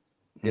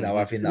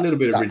 having that a little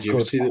bit of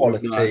rigidity, good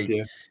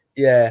quality.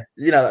 Yeah,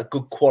 that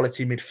good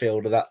quality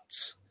midfielder.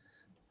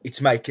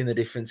 It's making the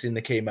difference in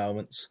the key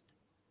moments.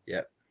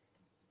 Yeah.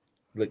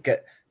 Look,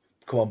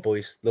 come on,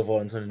 boys. Love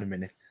Island's on in a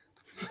minute.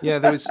 Yeah,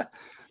 there was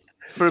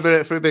for a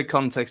bit of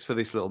context for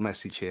this little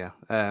message here.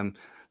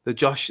 that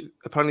Josh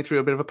apparently threw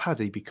a bit of a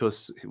paddy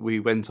because we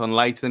went on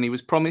later than he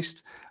was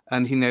promised,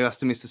 and he now has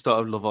to miss the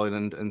start of Love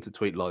Island and to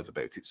tweet live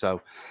about it.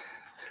 So,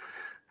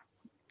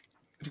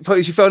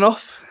 is your phone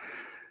off?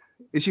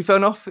 Is your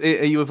phone off?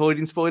 Are you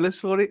avoiding spoilers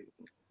for it?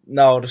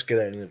 No, I'll just get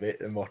out in a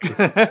bit and watch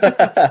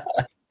it.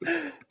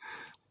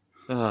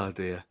 Oh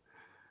dear.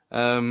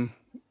 I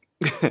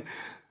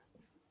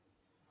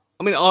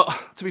mean,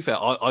 to be fair,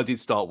 I did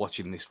start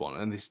watching this one,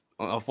 and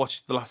I've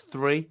watched the last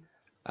 3.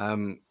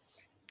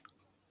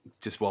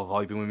 Just while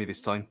vibing with me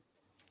this time,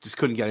 just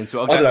couldn't get into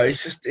it. I don't know.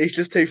 It's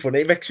just too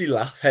funny. It makes me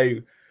laugh. How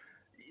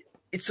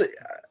it's.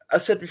 I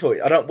said before,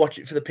 I don't watch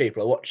it for the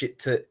people. I watch it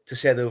to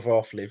see how the other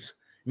half lives.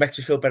 It makes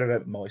me feel better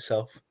about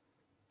myself.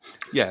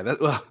 Yeah, that's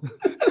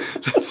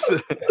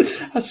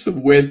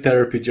some weird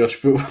therapy,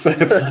 Josh. But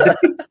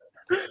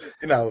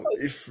you know,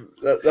 if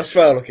that's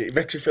why I look at it. It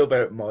makes me feel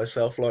better about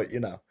myself. Like,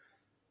 you know.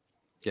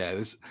 Yeah,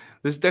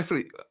 there's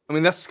definitely. I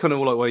mean, that's kind of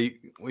like why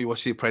you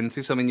watch The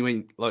Apprentice. I mean, you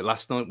mean like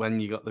last night when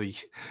you got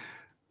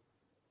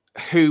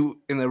who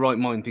in their right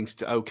mind thinks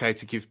it's okay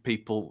to give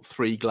people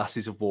 3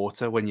 glasses of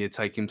water when you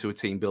take them to a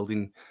team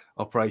building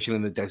operation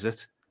in the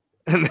desert,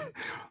 and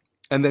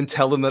then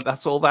tell them that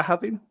that's all they're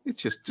having?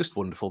 It's just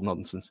wonderful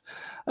nonsense.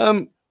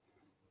 Right,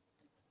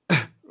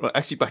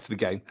 actually, back to the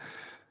game.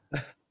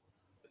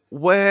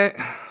 What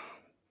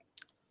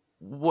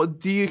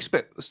do you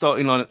expect the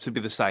starting lineup to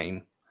be the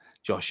same,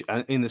 Josh,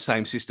 in the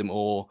same system,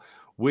 or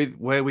with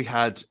where we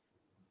had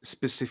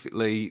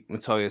specifically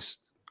Matthias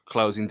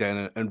closing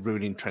down and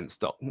ruining Trent's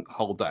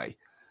whole day?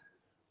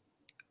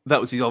 That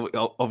was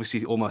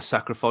obviously almost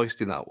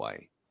sacrificed in that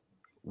way.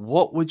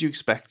 What would you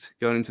expect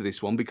going into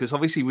this one? Because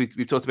obviously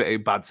we've talked about how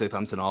bad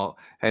Southampton are,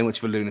 how much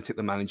of a lunatic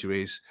the manager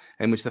is,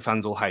 how much the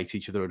fans all hate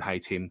each other and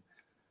hate him.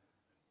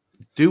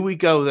 Do we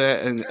go there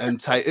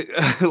and take?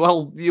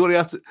 Well, you only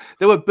have to.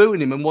 They were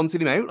booing him and wanting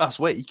him out last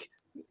week.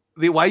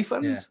 The away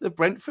fans at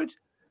Brentford.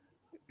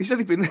 He's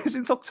only been there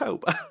since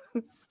October.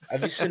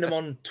 Have you seen him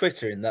on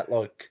Twitter in that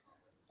I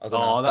don't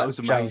know, that was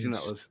amazing.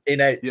 That was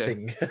in-out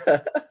thing.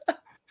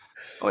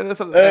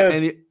 I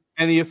mean,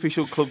 any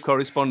official club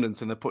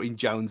correspondence, and they're putting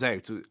Jones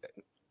out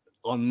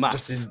en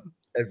masse. Just in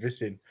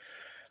everything.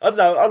 I don't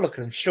know. I look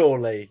at him.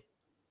 Surely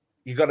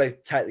you got to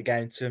take the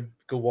game to him.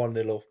 Go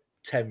 1-0 up,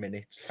 10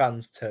 minutes.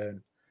 Fans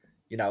turn.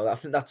 You know, I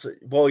think that's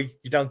why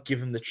you don't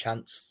give him the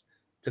chance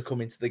to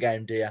come into the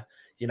game, do you?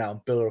 You know,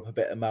 and build up a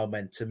bit of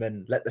momentum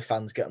and let the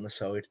fans get on the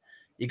side.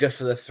 You go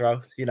for the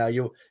throat. You know,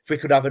 if we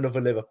could have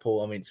another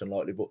Liverpool, I mean, it's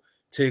unlikely, but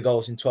 2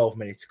 goals in 12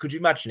 minutes. Could you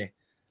imagine it?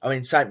 I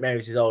mean, St.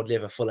 Mary's is old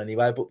Liverpool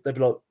anyway, but they'd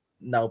be like,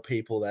 no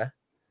people there.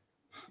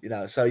 You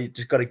know, so you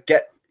just got to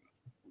get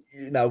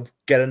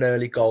an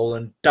early goal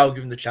and don't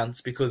give them the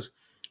chance, because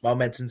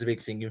momentum's a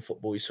big thing in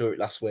football. You saw it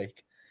last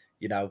week.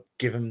 You know,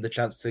 give them the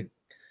chance to,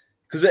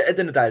 because at the end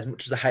of the day, as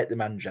much as I hate the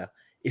manager,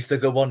 if they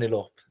go 1-0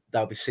 up,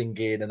 they'll be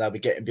singing and they'll be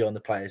getting beyond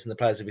the players, and the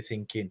players will be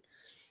thinking,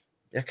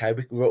 okay,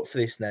 we're up for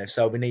this now,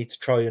 so we need to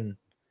try and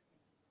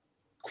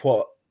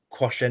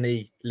quash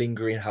any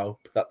lingering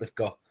hope that they've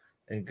got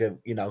and go,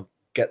 you know,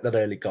 get that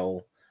early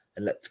goal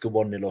and let's go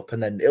 1-0 up,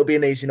 and then it'll be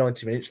an easy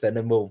 90 minutes then,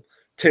 and we'll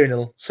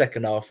 2-0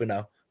 second half, you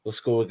know, we'll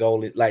score a goal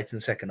late in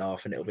the second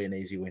half and it'll be an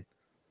easy win.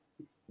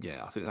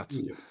 Yeah, I think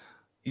that's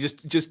you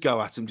just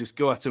go at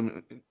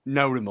them,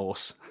 no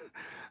remorse.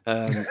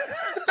 But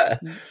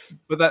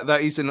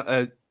that is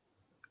a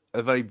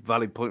very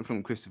valid point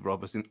from Christopher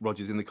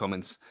Rogers in the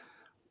comments.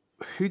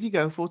 Who do you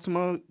go for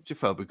tomorrow,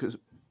 Jafel? Because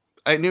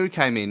Nuri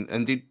came in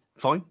and did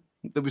fine.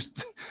 There was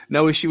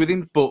no issue with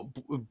him, but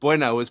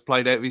Bueno has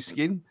played out of his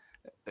skin,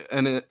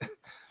 and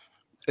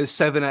a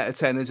 7 out of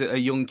 10 as a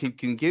young kid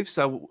can give.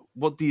 So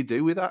what do you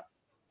do with that?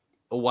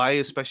 Away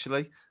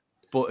especially,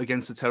 but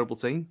against a terrible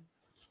team?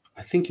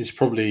 I think it's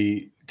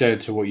probably down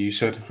to what you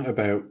said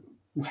about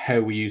how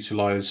we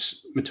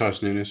utilise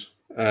Matthias Nunes.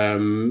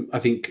 I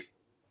think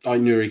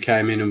Nuri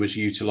came in and was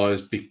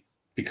utilised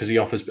because he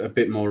offers a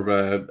bit more of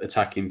a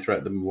attacking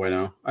threat than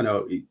Bueno. I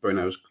know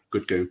Bueno's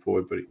good going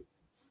forward, but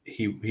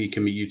he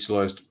can be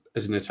utilised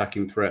as an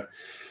attacking threat.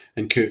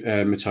 And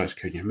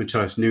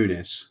Matthias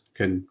Nunes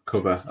can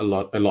cover a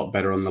lot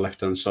better on the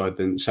left hand side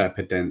than say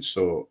Pedence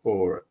or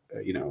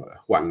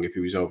Hwang if he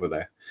was over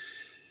there.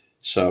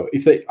 So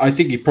I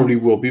think he probably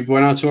will be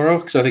Bueno tomorrow,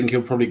 because I think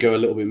he'll probably go a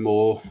little bit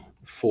more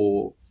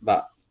for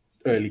that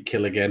early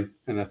kill again.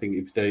 And I think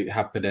if they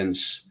have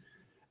Pedence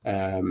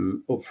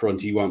up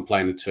front, he won't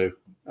play in a 2.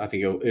 I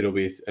think it'll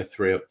be a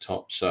 3 up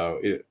top. So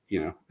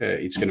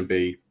it's going to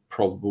be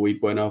probably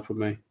Bueno for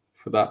me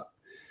for that.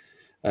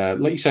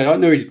 Like you say, I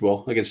know he did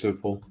well against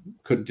Liverpool.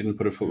 Didn't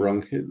put a foot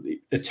wrong.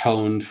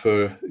 Atoned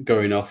for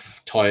going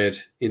off tired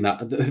in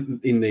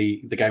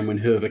the game when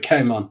Hervé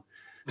came on.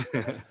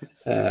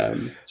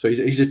 So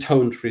he's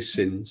atoned for his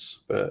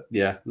sins. But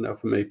yeah, no,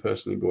 for me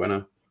personally,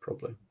 Bueno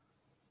probably.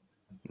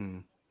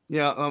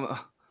 Yeah, I'm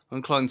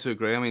inclined to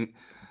agree. I mean,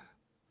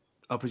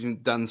 I presume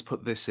Dan's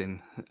put this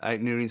in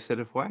Nuri instead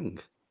of Hwang,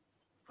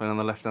 playing on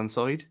the left hand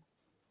side.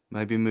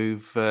 Maybe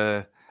move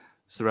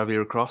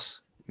Sarabia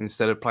across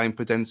instead of playing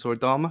Pedence or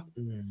Adama.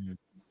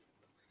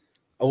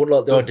 I would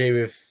like the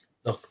idea of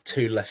like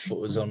 2 left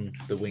footers on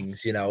the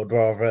wings. You know, I'd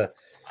rather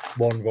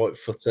 1 right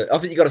footer. I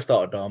think you got to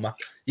start Adama.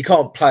 You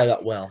can't play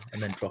that well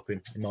and then drop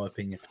him, in my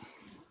opinion.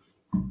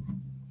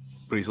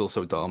 But he's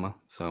also a Dharma,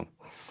 so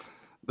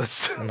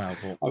that's. No,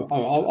 but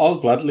I'll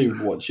gladly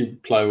watch him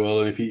play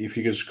well, and if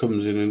he just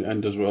comes in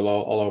and does well,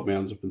 I'll hold my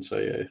hands up and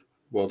say, yeah,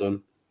 well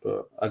done.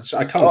 But I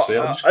can't see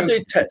it. I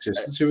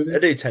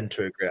do tend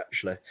to agree,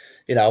 actually.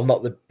 You know, I'm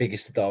not the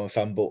biggest Adama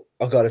fan, but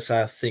I've got to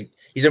say, I think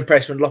he's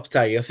impressed with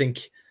Lopetegui. I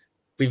think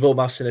we've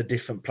almost seen a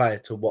different player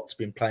to what's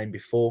been playing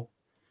before.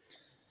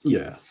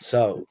 Yeah.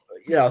 So,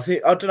 yeah,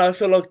 I don't know. I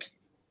feel like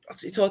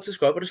it's hard to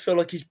describe, but I just feel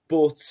like he's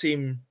brought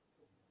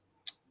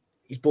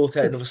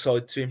out another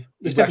side to him.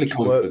 There's He definitely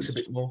actually works a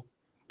confidence. bit more.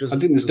 I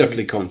think there's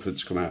definitely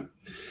confidence come out.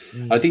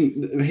 I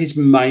think his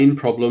main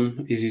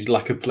problem is his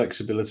lack of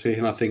flexibility,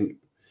 and I think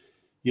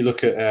you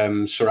look at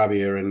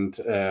Sarabia and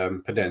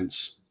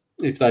Podence.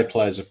 If they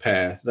play as a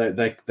pair,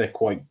 they're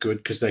quite good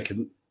because they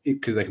can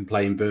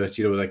play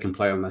inverted or they can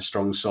play on their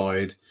strong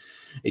side.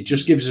 It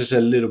just gives us a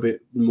little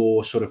bit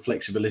more sort of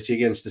flexibility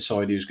against the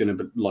side who's going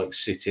to like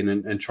sit in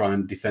and try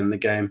and defend the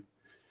game,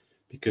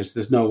 because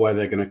there's no way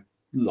they're going to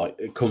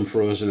like come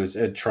for us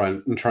and try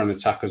and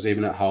attack us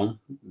even at home.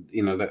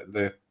 You know,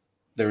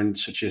 they're in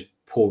such a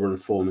poor run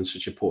of form and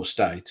such a poor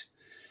state.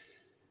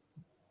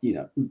 You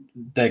know,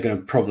 they're going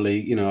to probably,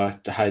 you know, I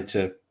hate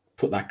to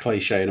put that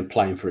cliche in and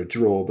playing for a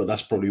draw, but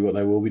that's probably what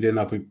they will be doing.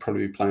 They'll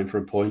probably be playing for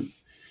a point.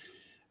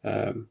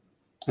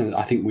 And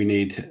I think we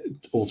need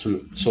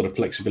ultimate sort of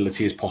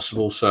flexibility as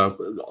possible. So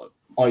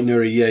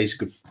Aït-Nouri, yeah,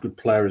 he's a good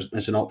player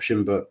as an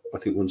option, but I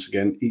think once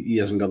again, he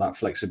hasn't got that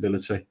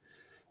flexibility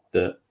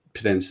that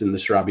Podence and the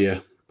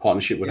Sarabia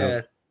partnership would have.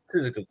 Yeah,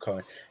 this is a good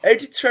comment. How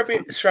did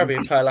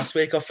Sarabia play last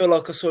week? I feel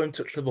like I saw him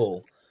touch the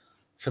ball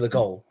for the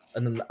goal,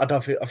 and then I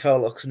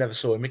felt like I never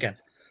saw him again.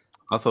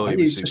 I thought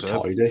he was just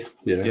superb. tidy.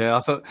 Yeah,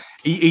 I thought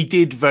he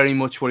did very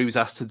much what he was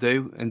asked to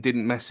do and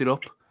didn't mess it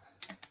up.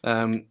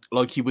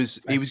 Like he was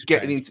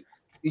getting into.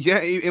 Yeah,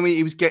 I mean,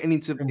 he was getting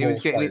into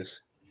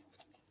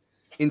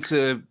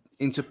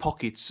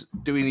pockets,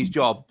 doing his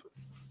job,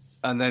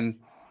 and then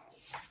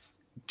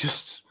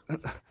just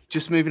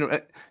moving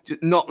around,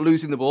 not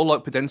losing the ball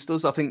like Podence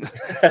does. I think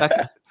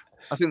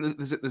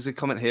there's a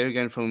comment here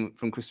again from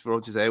Christopher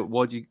Rogers there.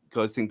 Why do you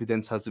guys think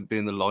Podence hasn't been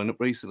in the lineup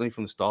recently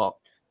from the start?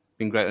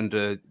 Been great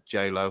under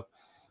J-Lop,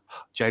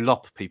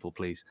 people,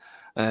 please.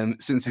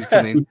 Since he's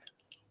come in.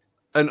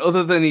 And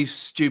other than his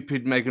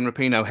stupid Megan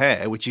Rapinoe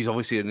hair, which is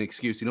obviously an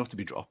excuse enough to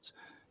be dropped,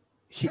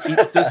 he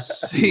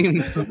does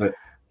seem.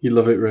 You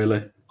love it,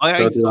 really.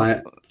 Don't deny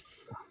it.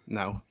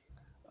 No.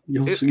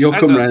 You'll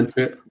come round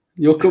to it.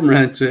 You'll come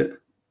round to it.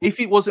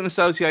 If it wasn't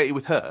associated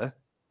with her,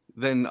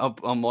 then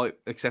I might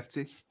accept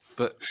it.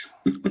 But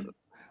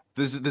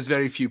there's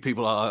very few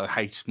people I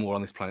hate more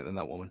on this planet than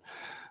that woman.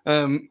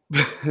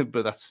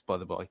 But that's by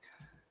the by.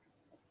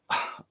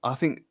 I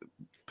think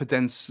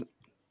Podence.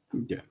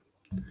 Yeah.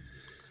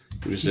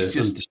 It was a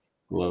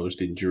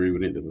undisclosed injury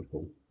when it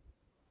Liverpool.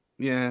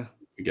 Yeah.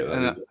 You get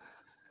that.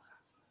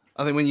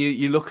 I think when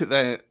you look at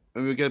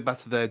when we go back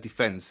to their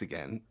defence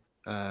again,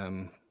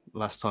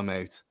 last time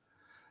out,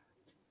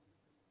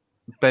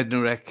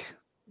 Bednarek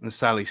and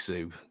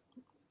Salisu,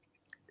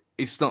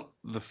 it's not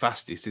the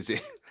fastest, is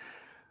it?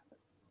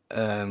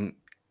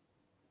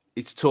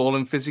 It's tall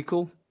and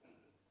physical.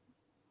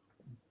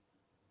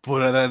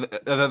 But are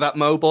they that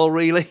mobile,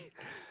 really?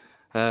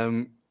 I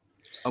mean,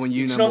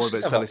 it's know nice more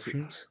about Salisu.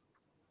 Options.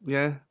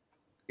 Yeah.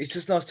 It's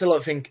just nice to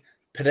think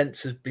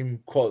Podence has been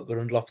quite good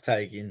under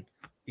Lopetegui and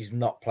he's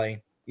not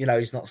playing. You know,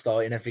 he's not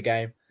starting every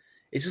game.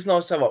 It's just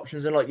nice to have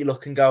options and you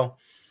look and go,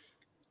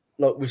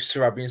 like with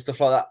Sarabia and stuff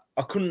like that.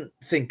 I couldn't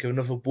think of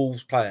another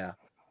Wolves player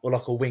or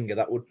like a winger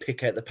that would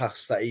pick out the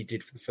pass that he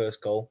did for the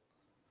first goal.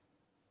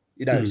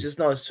 You know, It's just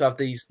nice to have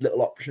these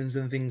little options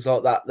and things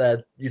like that.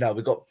 There, you know,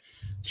 we've got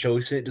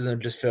choice. It doesn't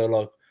just feel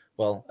like,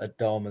 well,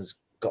 Adama's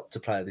got to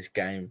play this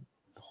game.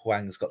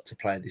 Hwang's got to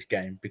play this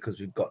game because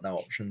we've got no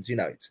options. You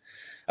know,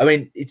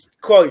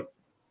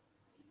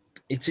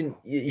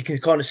 you can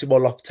kind of see why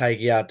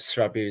Lopetegui had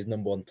Sarabia as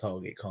number one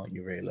target, can't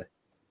you? Really,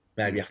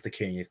 maybe after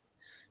Cunha,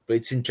 but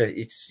it's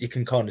interesting. You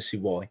can kind of see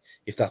why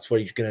if that's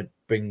what he's going to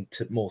bring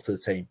more to the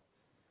team.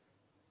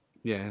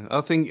 Yeah,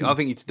 I think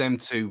it's them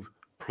two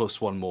plus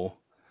one more,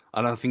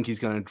 and I think he's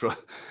going to draw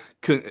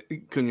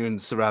Cunha and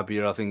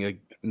Sarabia. I think are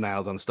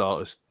nailed on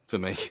starters for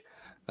me.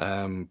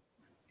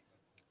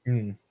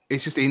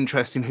 It's just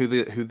interesting who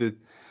the.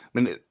 I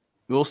mean,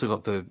 we also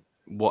got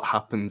what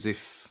happens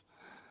if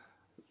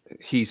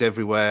he's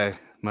everywhere.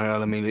 Mario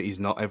Lamina is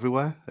not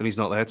everywhere, and he's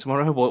not there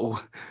tomorrow.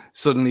 What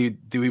suddenly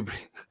do we?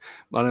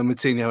 I know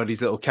Martinho had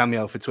his little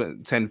cameo for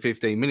 10,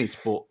 15 minutes,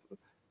 but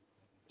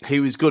he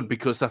was good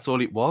because that's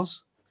all it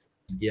was.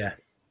 Yeah.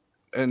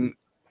 And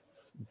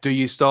do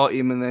you start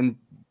him and then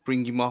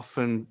bring him off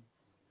and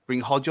bring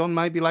Hodge on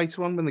maybe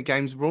later on when the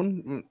game's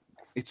run?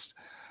 It's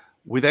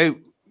without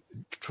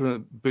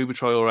Bouba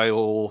Traoré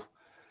or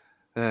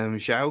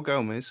João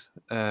Gomez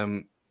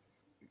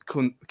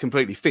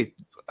completely fit.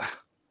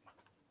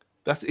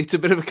 It's a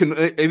bit of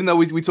even though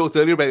we talked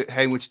earlier about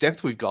how much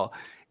depth we've got,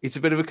 it's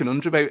a bit of a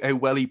conundrum about how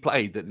well he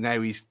played that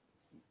now he's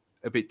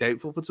a bit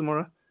doubtful for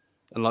tomorrow.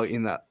 And like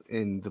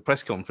in the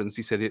press conference,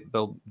 he said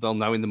they'll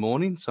know in the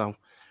morning. So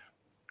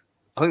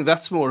I think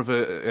that's more of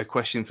a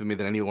question for me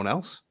than anyone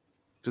else,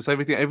 because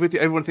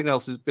everyone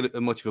else is a bit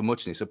much of a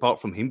muchness apart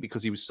from him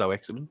because he was so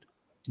excellent.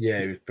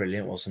 Yeah, he was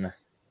brilliant, wasn't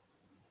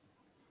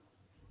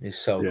he? He's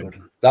so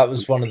good. That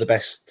was one of the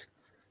best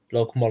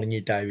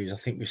Molyneux debuts I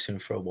think we've seen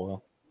for a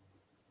while.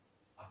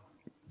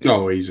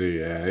 Oh, easy,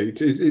 yeah.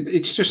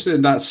 It's just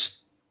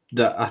that's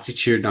the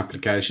attitude and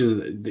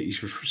application that you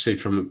should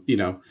receive from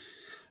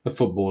a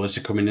footballer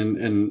to come in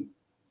and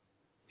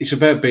it's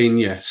about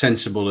being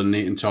sensible and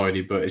neat and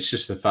tidy, but it's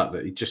just the fact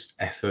that it's just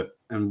effort,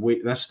 and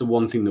that's the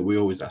one thing that we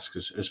always ask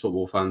as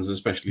football fans,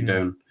 especially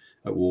down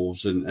at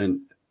Wolves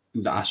and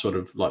that sort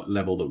of like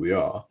level that we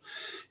are,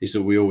 is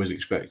that we always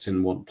expect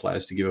and want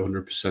players to give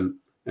 100%.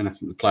 And I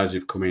think the players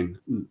who've come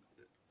in,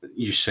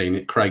 you've seen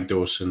it. Craig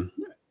Dawson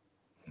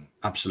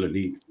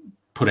absolutely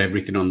put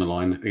everything on the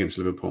line against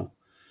Liverpool,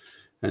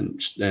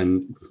 and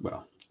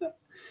well,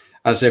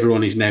 as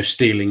everyone is now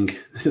stealing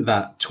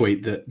that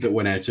tweet that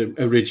went out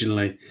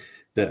originally,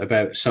 that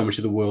about so much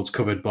of the world's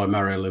covered by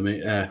Mario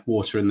Lemina,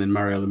 water, and then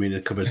Mario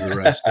Lemina covers the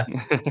rest.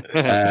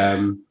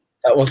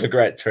 That was a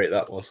great tweet.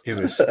 That was. It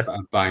was a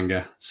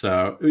banger.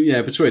 So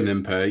yeah, between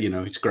them,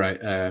 it's great.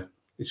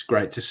 It's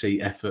great to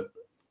see effort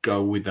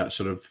go with that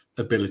sort of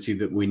ability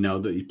that we know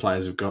that the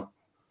players have got.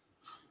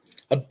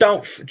 I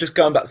don't just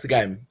going back to the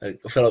game. I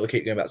feel like we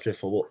keep going back to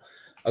Liverpool,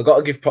 but I got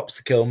to give props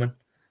to Kilman.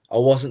 I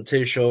wasn't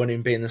too sure on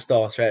him being the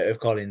starter out of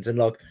Collins, and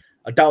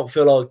I don't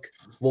feel like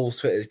Wolves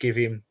Twitters give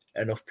him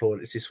enough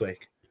plaudits this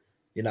week.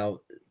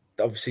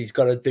 Obviously he's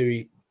got to do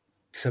it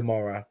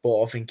tomorrow,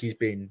 but I think he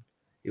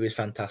was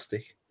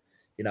fantastic.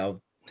 I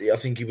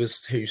think he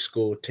was who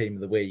scored team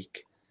of the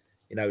week.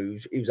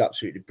 He was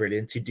absolutely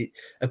brilliant. He did,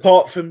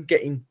 apart from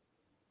getting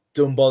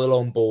done by the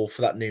long ball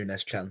for that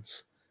Nunes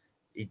chance,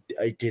 he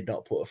did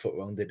not put a foot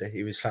wrong, did he?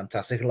 He was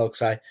fantastic. And like I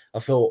say, I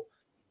thought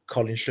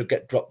Collins should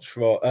get dropped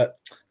for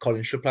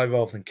Collins should play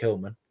rather than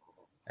Kilman.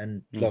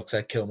 And like I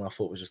say, Kilman I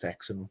thought was just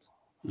excellent.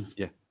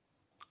 Yeah.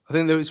 I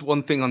think there was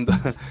one thing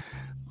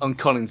on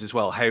Collins as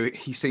well, how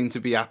he seemed to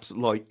be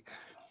like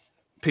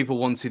people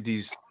wanted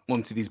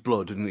his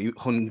blood and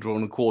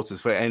 100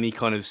 quarters for any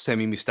kind of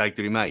semi-mistake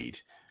that he made.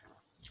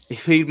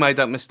 If he'd made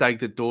that mistake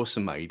that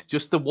Dawson made,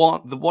 just the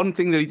one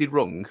thing that he did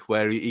wrong,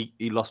 where he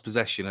lost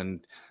possession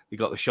and he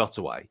got the shot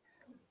away,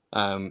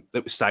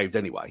 that was saved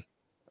anyway,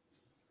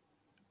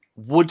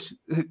 would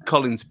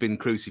Collins have been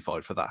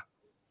crucified for that?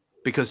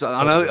 Because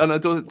I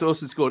know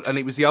Dawson scored, and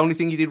it was the only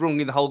thing he did wrong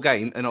in the whole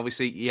game, and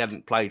obviously he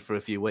hadn't played for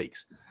a few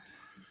weeks.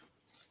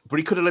 But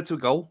he could have led to a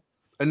goal,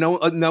 and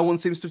no one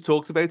seems to have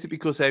talked about it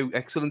because how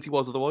excellent he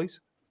was otherwise.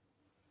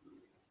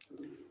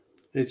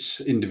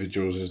 It's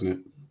individuals, isn't it?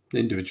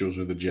 Individuals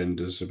with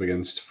agendas up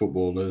against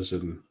footballers,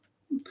 and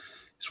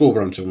it's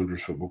Wolverhampton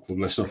Wanderers Football Club.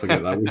 Let's not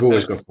forget that. We've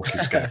always got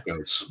fucking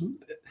scapegoats.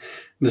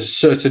 There's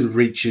certain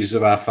reaches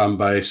of our fan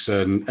base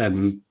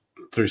and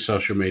through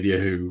social media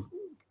who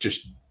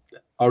just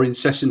are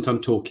incessant on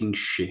talking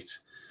shit.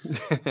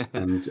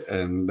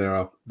 and there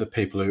are the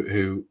people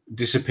who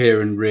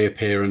disappear and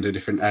reappear under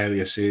different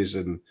aliases,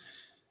 and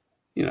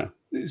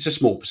it's a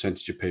small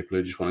percentage of people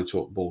who just want to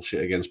talk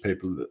bullshit against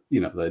people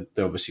that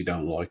they obviously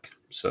don't like.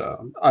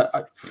 So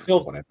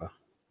whatever.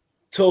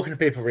 Talking to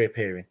people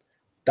reappearing,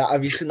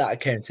 have you seen that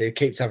account who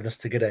keeps having us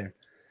to go down?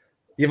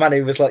 Your man,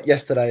 he was like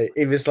yesterday,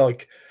 he was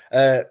like,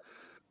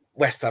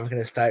 West Ham are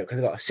going to stay because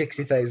they've got a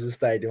 60,000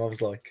 stadium. I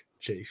was like,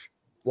 Chief,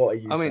 what are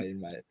you saying,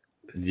 mate?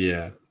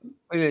 Yeah.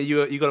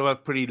 You got to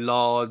have pretty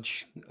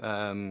large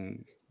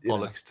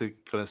bollocks to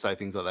kind of say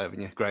things like that,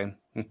 haven't you, Graham?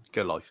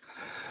 Go live.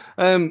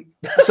 So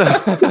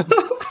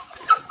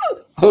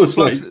I was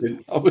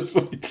waiting.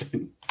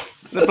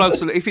 The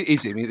bloke's if it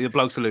is him, the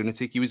bloke's a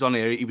lunatic. He was on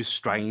here. He was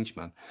strange,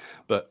 man.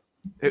 But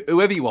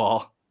whoever you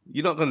are,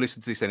 you're not going to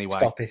listen to this anyway.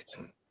 Stop it.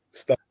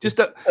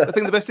 I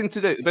think the best thing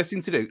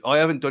to do. I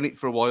haven't done it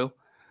for a while,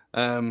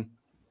 but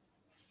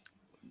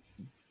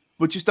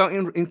just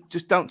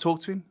don't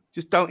talk to him.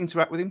 Just don't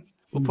interact with him.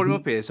 We'll put him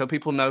up here so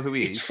people know who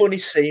he is. It's funny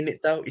seeing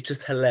it though. It's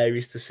just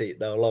hilarious to see it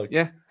though.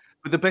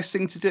 But the best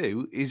thing to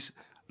do is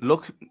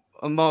look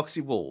on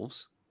Marksy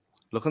Wolves.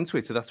 Look on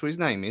Twitter. That's where his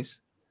name is.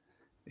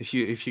 If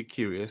you're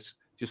curious,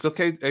 just look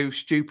how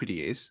stupid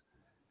he is.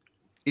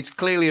 It's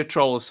clearly a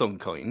troll of some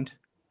kind.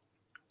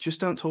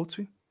 Just don't talk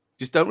to him.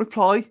 Just don't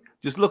reply.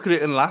 Just look at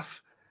it and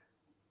laugh.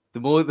 The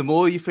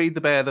more you feed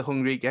the bear, the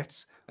hungrier it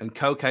gets. And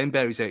Cocaine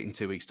Bear is out in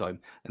 2 weeks' time,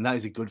 and that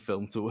is a good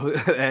film to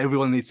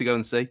everyone needs to go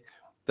and see.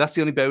 That's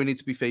the only bear we need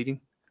to be feeding,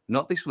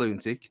 not this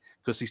lunatic,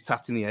 because he's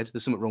tapped in the head.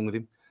 There's something wrong with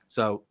him.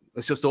 So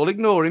let's just all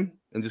ignore him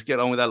and just get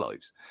on with our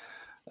lives.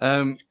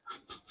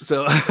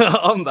 So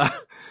on that,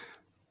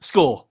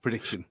 score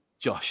prediction,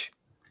 Josh.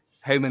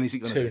 How many is it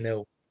going to be?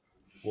 2-0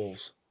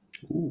 Wolves.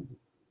 Ooh.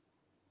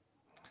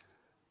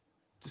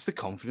 Just the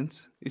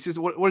confidence. It's just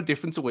what a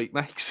difference a week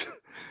makes.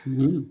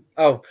 Mm-hmm.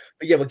 Oh,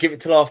 but yeah, we'll give it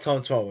till half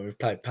time tomorrow when we've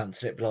played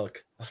pants, and it'll be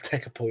like, I'll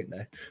take a point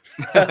there.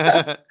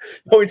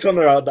 Point on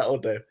the road, that'll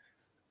do.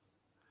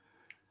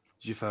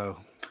 Jifo.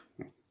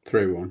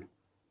 3-1.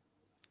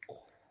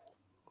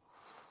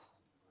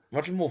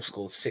 Imagine Wolves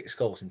scored 6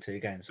 goals in 2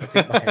 games. I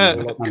think my head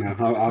will I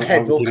know.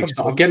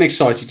 I'm I'm getting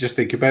excited just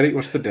think about it.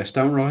 What's the death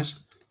don't rise?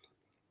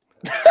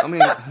 I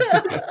mean,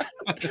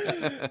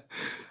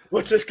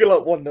 we'll just go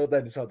like 1-0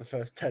 then inside the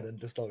first 10 and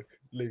just like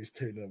lose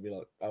 2-0 and be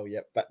like, oh,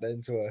 yeah, back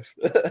down to earth.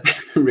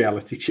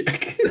 Reality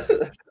check.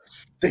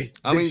 This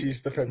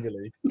is the Premier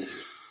League.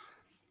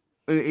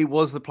 It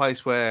was the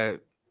place where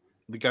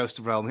the ghost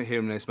of Raul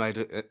Jimenez made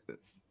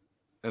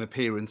an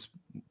appearance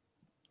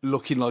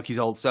looking like his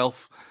old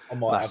self. I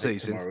might last have it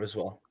season. tomorrow as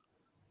well.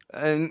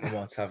 And I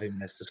might have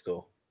Jimenez to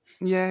score.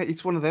 yeah,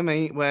 it's one of them,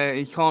 where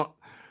he can't.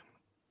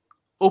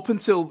 Up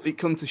until it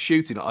comes to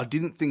shooting, I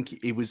didn't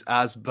think it was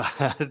as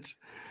bad.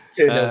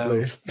 2-0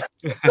 Blues.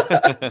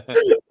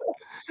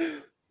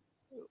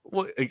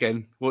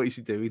 What is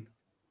he doing?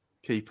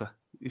 Keeper.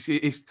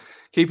 His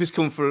keeper's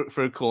come for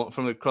a corner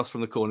from across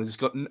from the corner. Just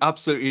got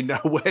absolutely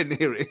nowhere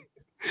near it.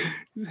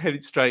 He's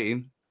headed straight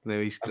in.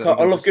 There he's.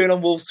 I love going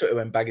on Wolves Twitter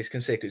when Baggies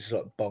can see it's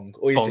like bong.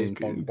 All you see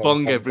is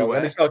bong everywhere.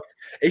 And it's like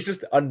it's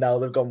just now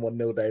they've gone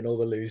 1-0 down or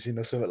they're losing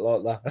or something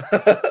like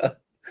that.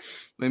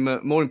 I mean,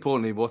 more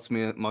importantly, what's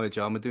my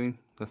Jama doing?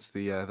 That's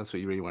what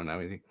you really want to know,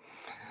 anything.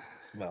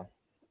 Well,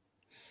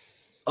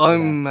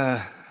 I'm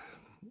gonna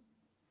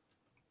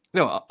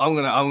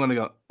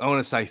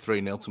say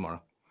 3-0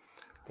 tomorrow.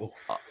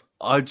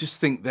 I just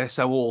think they're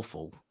so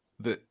awful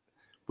that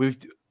we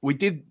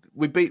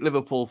beat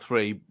Liverpool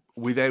 3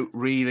 without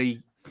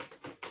really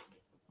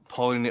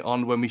piling it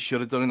on when we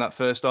should have done in that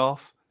first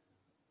half.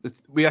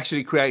 We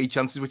actually created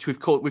chances which we've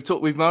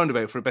moaned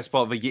about for the best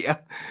part of a year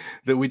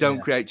that we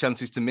don't create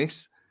chances to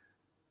miss.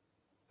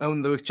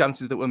 And there were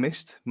chances that were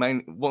missed.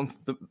 One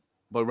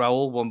by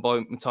Raul, one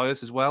by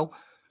Matthias as well.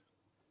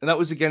 And that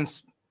was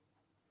against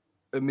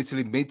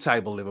admittedly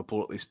mid-table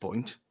Liverpool at this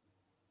point.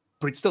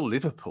 But it's still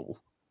Liverpool.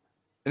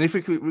 And if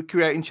we're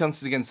creating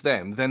chances against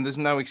them, then there's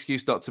no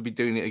excuse not to be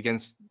doing it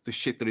against the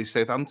shit that is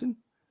Southampton.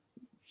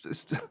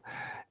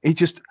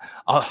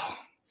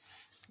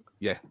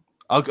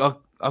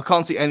 I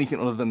can't see anything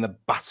other than the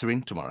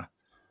battering tomorrow.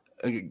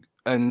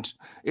 And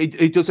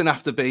it doesn't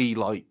have to be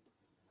like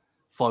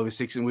 5 or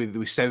 6 and with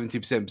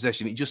 70%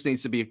 possession. It just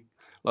needs to be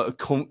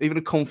even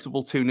a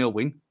comfortable 2-0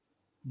 win.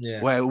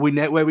 Yeah. Where we're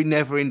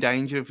never in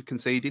danger of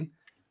conceding.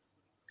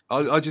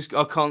 I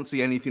can't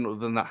see anything other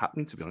than that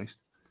happening, to be honest.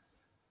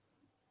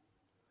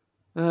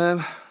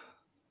 I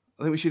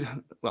think we should.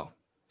 Well,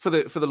 for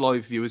the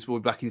live viewers, we'll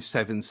be back in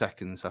 7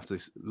 seconds after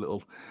this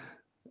little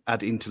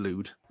ad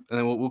interlude, and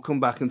then we'll come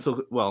back and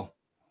talk. Well,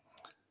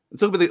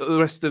 talk about the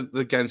rest of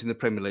the games in the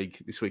Premier League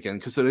this weekend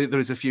because there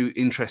is a few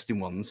interesting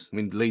ones. I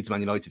mean, Leeds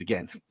Man United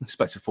again, in the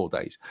space of 4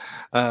 days,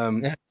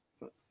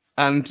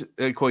 and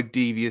a quite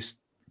devious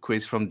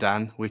quiz from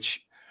Dan,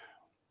 which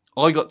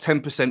I got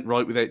 10%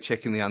 right without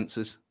checking the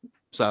answers.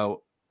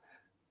 So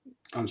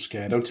I'm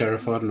scared. I'm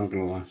terrified. I'm not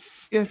going to lie.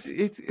 Yeah,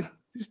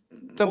 just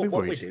don't be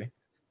worried.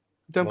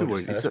 Don't be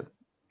worried.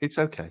 It's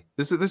okay.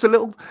 There's a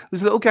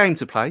little game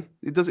to play.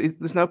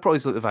 There's no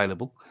prize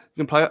available.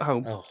 You can play at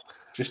home. Oh,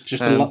 just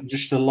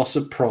a loss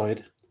of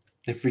pride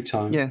every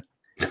time. Yeah.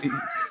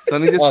 It's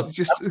only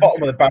just that's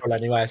bottom of the barrel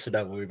anyway, so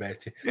don't worry about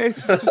it. Yeah,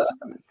 it's just a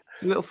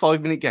little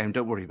 5-minute game.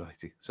 Don't worry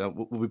about it.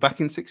 So we'll be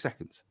back in 6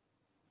 seconds.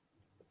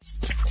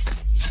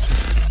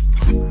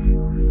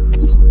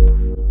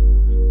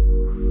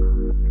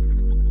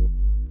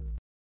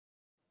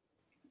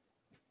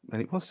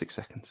 And it was 6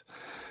 seconds.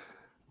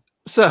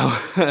 So,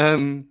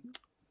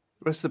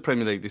 rest of the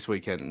Premier League this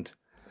weekend.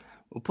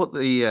 We'll put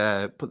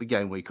the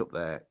game week up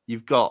there.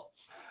 You've got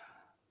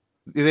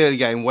the early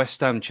game,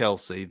 West Ham,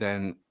 Chelsea,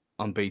 then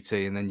on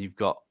BT, and then you've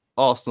got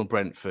Arsenal,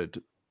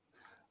 Brentford,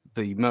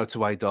 the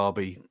motorway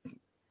derby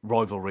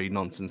rivalry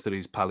nonsense that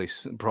is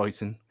Palace,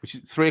 Brighton, which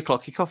is 3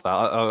 o'clock kickoff. That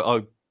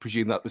I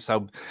presume that was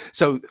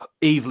so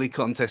evilly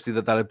contested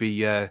that that'd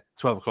be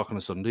 12 o'clock on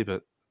a Sunday,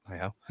 but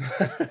anyhow.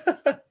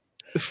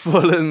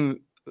 Fulham,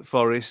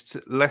 Forest,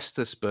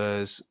 Leicester,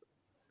 Spurs,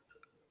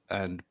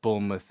 and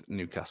Bournemouth,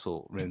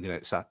 Newcastle rounding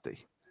out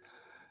Saturday.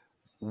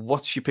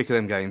 What's your pick of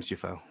them games,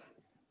 Jifo?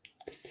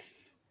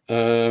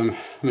 I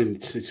mean,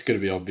 it's going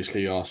to be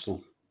obviously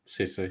Arsenal,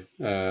 City.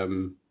 We're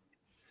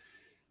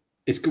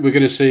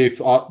going to see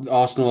if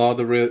Arsenal are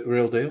the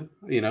real deal.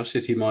 You know,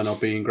 City might not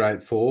be in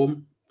great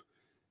form,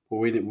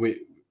 but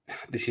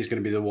this is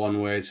going to be the one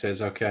where it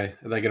says, okay,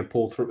 are they going to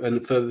pull through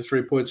and further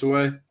 3 points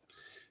away?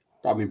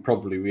 I mean,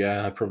 probably,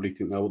 yeah. I probably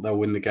think they'll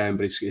win the game,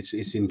 but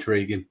it's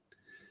intriguing.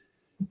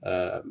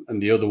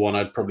 And the other one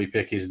I'd probably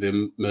pick is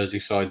the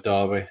Merseyside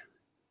derby.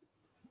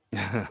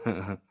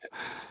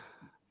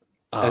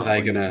 Are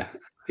they gonna?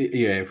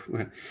 Yeah.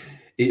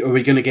 Are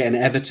we going to get an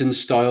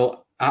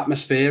Everton-style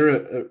atmosphere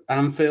at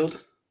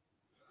Anfield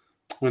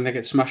when they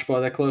get smashed by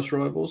their close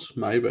rivals?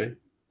 Maybe.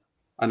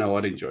 I know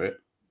I'd enjoy it.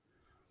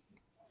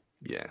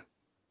 Yeah.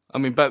 I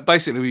mean, but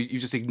basically, you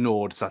just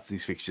ignored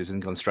Saturday's fixtures and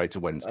gone straight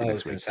to Wednesday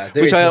next week,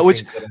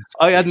 which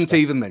I hadn't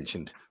even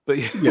mentioned. But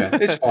yeah,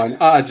 it's fine.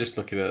 I just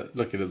look at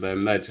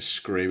them; they're just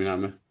screaming at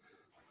me.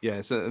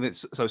 Yeah,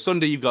 so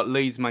Sunday you've got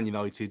Leeds, Man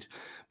United,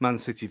 Man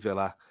City,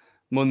 Villa.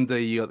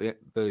 Monday you got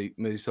the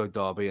Merseyside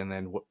derby, and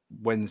then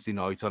Wednesday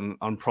night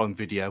on Prime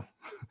Video,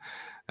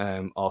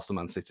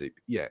 Arsenal, Man City.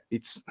 Yeah,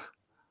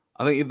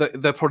 I think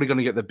they're probably going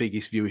to get the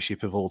biggest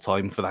viewership of all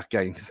time for that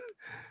game.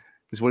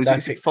 They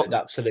picked an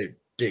absolute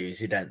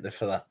doozy, didn't they,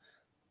 for that?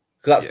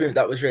 Because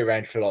that was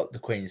rearranged for like the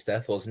Queen's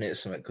death, wasn't it?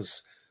 Something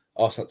because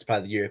Arsenal had to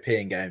play the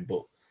European game,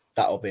 but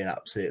that'll be an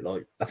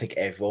absolute I think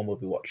everyone will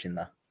be watching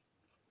that.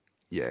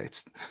 Yeah,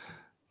 it's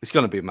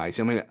going to be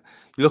amazing. I mean,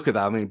 you look at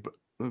that. I mean,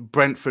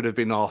 Brentford have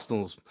been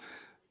Arsenal's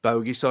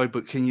bogey side,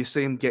 but can you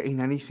see them getting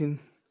anything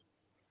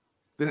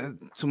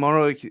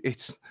tomorrow?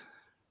 It's,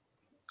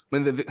 I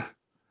mean,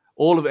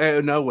 all of it out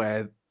of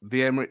nowhere.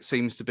 The Emirates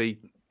seems to be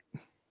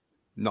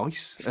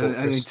nice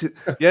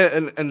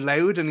and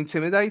loud and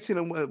intimidating.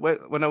 And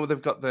whenever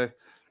they've got the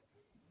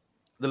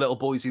little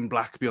boys in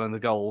black behind the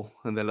goal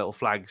and their little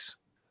flags,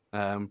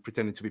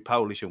 pretending to be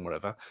Polish and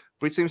whatever,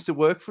 but it seems to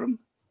work for them.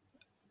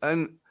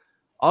 And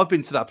I've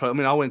been to that. I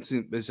mean, I went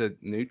as a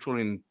neutral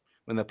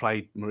when they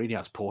played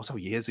Mourinho's Porto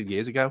years and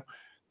years ago,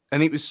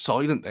 and it was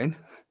silent then.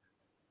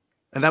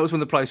 And that was when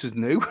the place was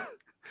new.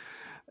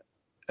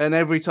 And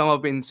every time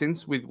I've been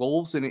since with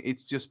Wolves, and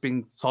it's just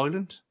been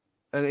silent.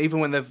 And even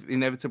when they've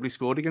inevitably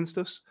scored against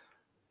us,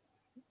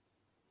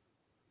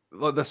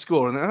 like they're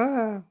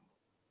scoring,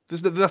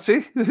 that's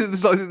it.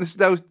 There's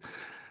no.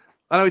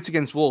 I know it's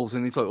against Wolves,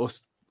 and it's like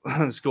us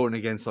scoring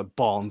against like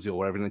Barnsley or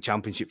whatever in the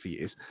Championship for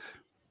years.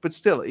 But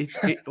still, it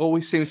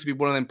always seems to be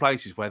one of them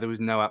places where there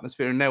was no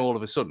atmosphere, and now all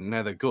of a sudden,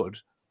 now they're good.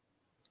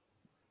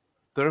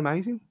 They're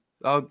amazing.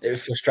 It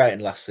was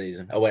frustrating last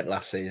season. I went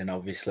last season,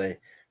 obviously,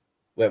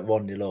 went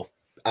 1-0 off,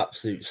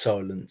 absolute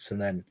silence,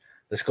 and then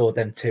they scored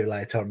them 2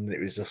 late on, and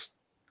it was just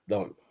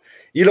like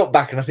you look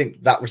back, and I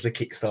think that was the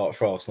kickstart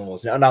for Arsenal,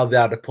 wasn't it? I know they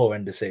had a poor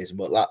end of season,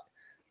 but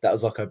that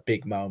was like a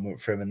big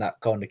moment for him, and that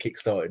kind of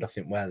kickstarted, I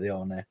think, where they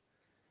are now.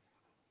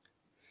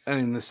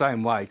 And in the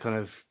same way, kind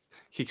of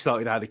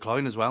kickstarted our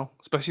decline as well,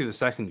 especially the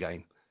second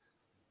game.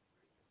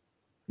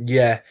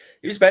 Yeah,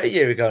 it was about a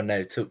year ago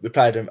now. We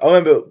played them. I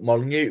remember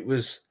Molineux. It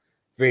was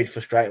really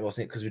frustrating,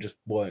 wasn't it? Because we just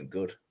weren't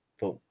good.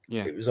 But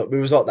yeah, it was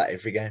like that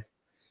every game.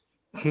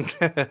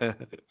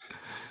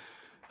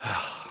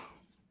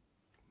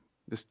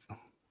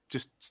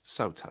 just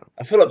so terrible.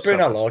 I feel like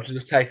Bruno Lage has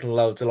just taken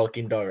loads of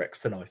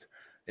indirects tonight.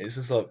 It's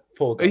just like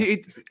poor guy.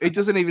 It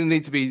doesn't even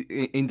need to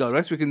be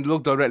indirect. We can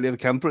look directly at the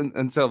camera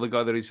and tell the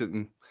guy that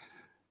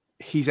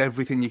he's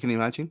everything you can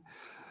imagine.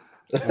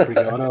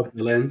 Obrigado,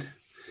 Blend.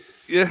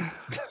 Yeah,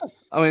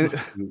 I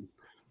mean,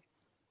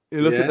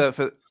 you look at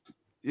that.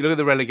 You look at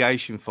the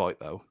relegation fight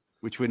though,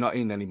 which we're not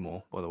in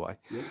anymore, by the way.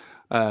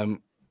 Yeah.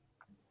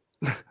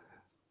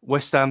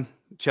 West Ham,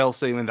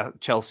 Chelsea. I mean,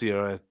 Chelsea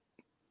are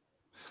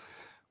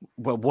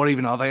what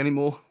even are they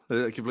anymore?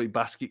 They're a complete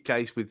basket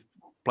case with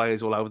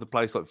players all over the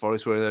place, like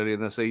Forest were earlier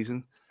in the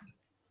season.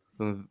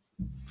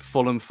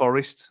 Fulham,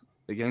 Forest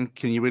again.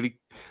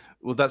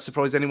 Would that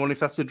surprise anyone if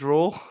that's a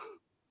draw?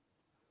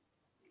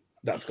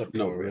 That's got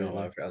draw real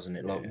over it, hasn't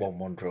it? Like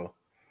 1-1 draw.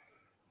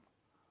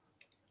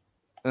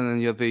 And then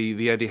you have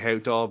the Eddie Howe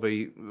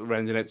derby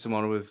rounding out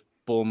tomorrow with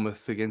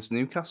Bournemouth against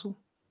Newcastle,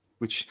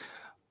 which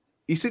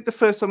is it the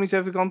first time he's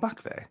ever gone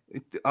back there?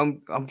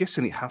 I'm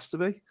guessing it has to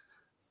be.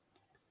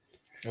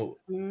 Oh,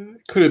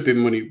 could have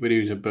been when he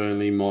was at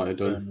Burnley, might have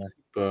done,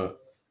 but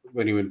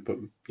when he went, but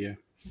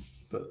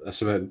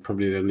that's about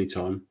probably the only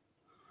time.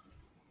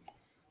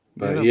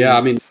 But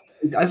I mean,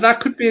 that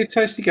could be a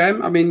tasty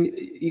game. I mean,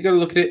 you got to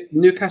look at it.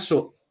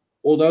 Newcastle,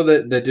 although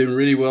they're doing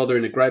really well, they're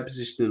in a great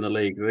position in the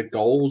league. Their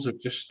goals have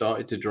just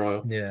started to dry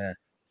up. Yeah,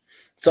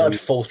 started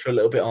to falter a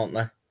little bit, aren't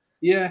they?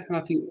 Yeah, and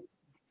I think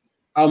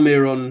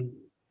Almiron,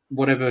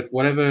 whatever, he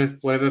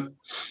might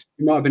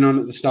have been on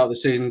at the start of the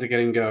season to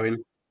get him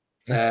going.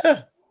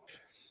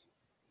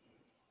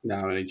 No,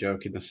 I'm only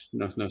joking. That's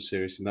no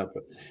serious in that,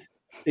 but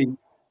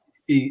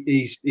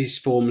his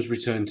form's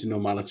returned to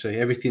normality.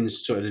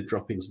 Everything's sort of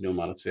dropping to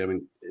normality. I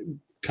mean,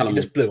 he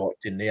just blew up,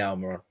 didn't he,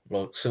 Almiron?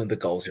 Like some of the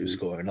goals he was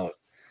scoring, like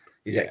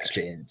his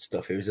XG and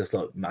stuff. It was just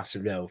like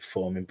massively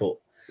outperforming. But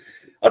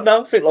I don't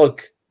know. I think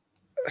like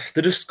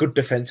they're just good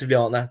defensively,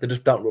 aren't they? They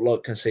just don't look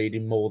like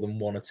conceding more than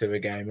 1 or 2 a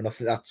game, and I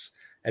think that's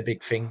a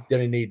big thing. They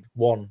only need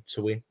 1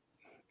 to win,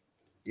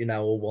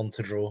 or 1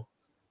 to draw.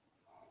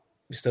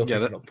 We're still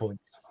picking up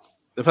points.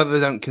 The fact that they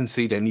don't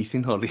concede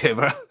anything hardly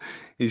ever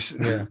is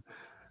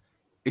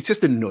it's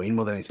just annoying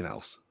more than anything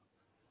else.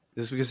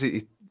 Just because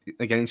it's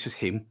just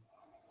him.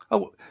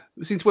 Oh,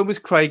 since when was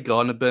Craig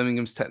Gardner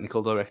Birmingham's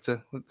technical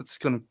director? That's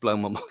going to blow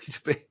my mind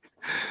a bit.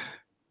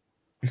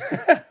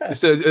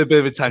 Just a bit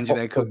of a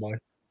tangent there.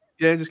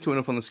 Yeah, just coming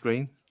up on the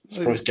screen. I'm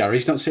surprised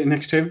Gary's not sitting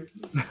next to him.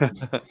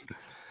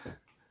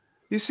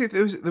 You see,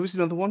 there was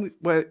another one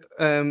where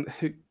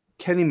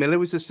Kenny Miller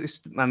was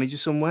assistant manager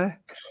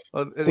somewhere.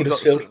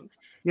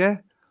 Yeah.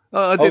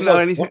 I didn't know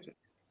anything. What?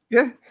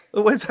 Yeah.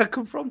 Where's that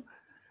come from?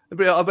 I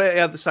bet he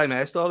had the same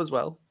hairstyle as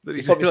well. But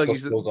he probably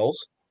scored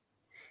goals.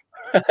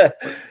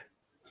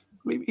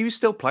 He was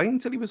still playing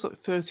until he was like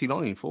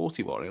 39,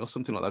 40, or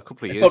something like that a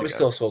couple of He years probably ago.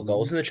 still scored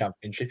goals in the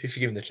Championship if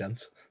you give him the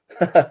chance.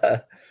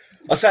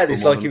 I say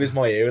this like he was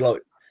my hero.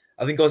 Like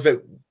I think I was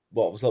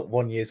about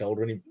 1 year old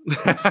when he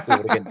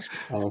scored against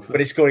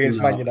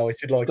Man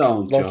United. Like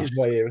he's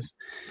my heroes.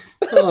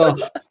 Oh.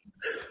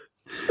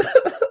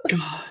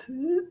 God.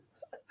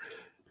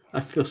 I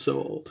feel so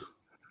old.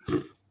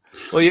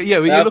 Well, yeah.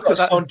 When you look at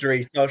that,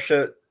 Dorito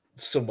shirt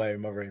somewhere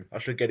in my room. I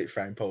should get it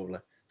framed probably.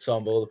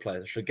 Signed by all the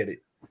players. I should get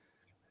it.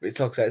 It's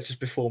like I say, it's just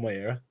before my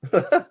era.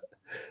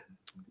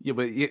 Yeah,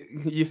 but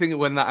you think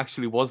when that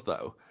actually was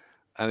though,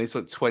 and it's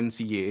like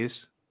 20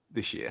 years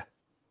this year,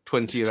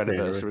 20-year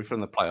anniversary from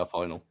the playoff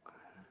final.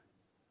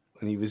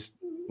 When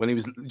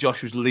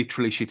Josh was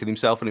literally shitting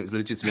himself, and it was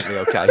legitimately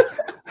okay.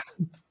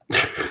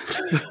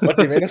 What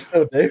do you mean? I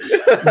still do.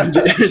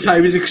 As I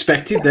was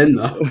expected then,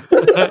 though.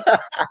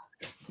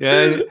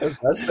 Yeah,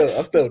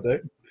 I still do.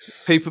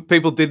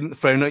 People didn't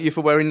frown at you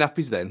for wearing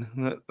nappies then.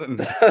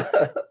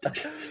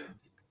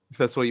 If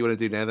that's what you want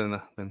to do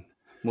now, then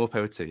more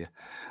power to you.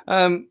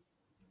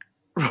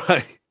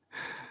 Right.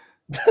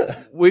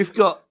 We've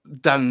got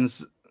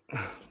Dan's.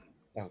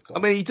 Oh, I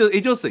mean,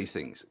 he does these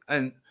things,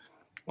 and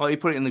he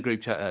put it in the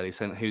group chat earlier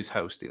saying who's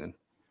hosting, and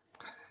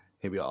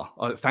here we are.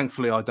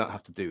 Thankfully, I don't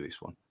have to do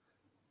this one.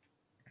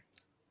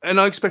 And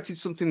I expected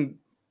something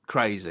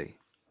crazy,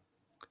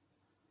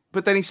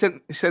 but then he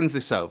sends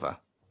this over,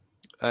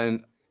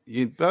 and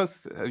you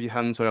both have your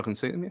hands where I can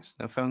see them. Yes,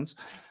 no phones.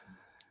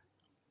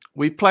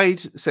 We played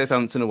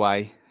Southampton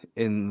away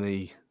in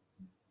the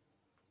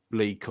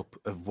League Cup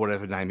of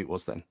whatever name it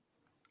was then,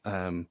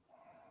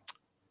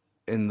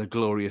 in the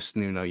glorious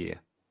Nuno year,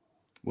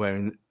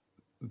 wearing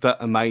that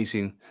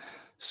amazing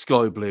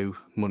sky blue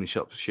money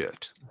shop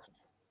shirt.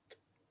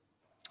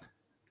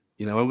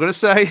 You know what I'm going to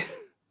say?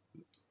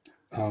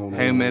 Oh,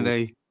 How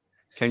many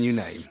can you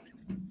name?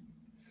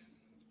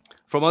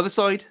 From either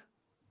side?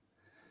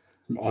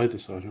 From either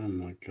side? Oh,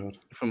 my God.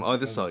 From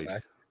either side.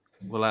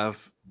 We'll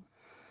have...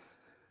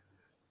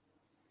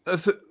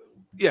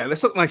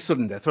 let's not make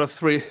sudden death. We'll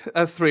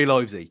have three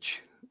lives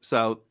each.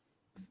 So,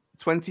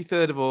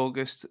 23rd of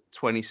August,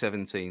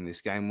 2017,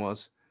 this game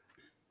was.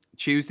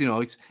 Tuesday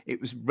night.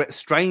 It was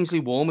strangely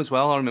warm as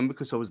well, I remember,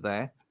 because I was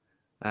there.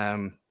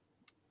 In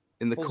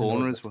the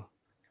corner as well.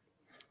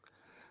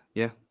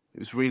 Yeah. It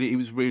was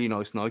really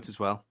nice night as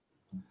well.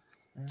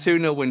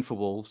 2-0 win for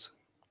Wolves.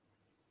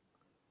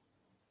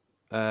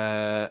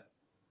 I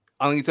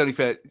think it's only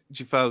fair.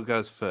 Jafel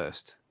goes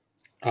first.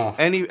 Oh.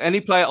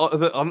 Any player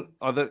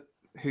either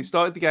who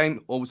started the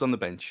game or was on the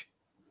bench,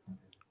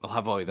 I'll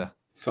have either.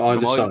 For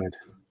either side?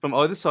 From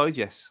either side,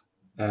 yes.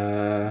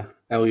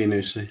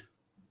 Elyounoussi.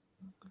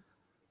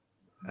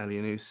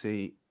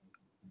 Elyounoussi.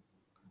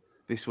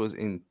 This was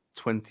in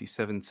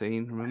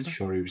 2017, remember? I'm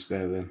sure he was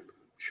there then.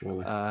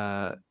 Surely.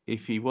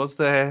 If he was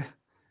there,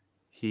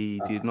 he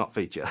did not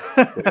feature.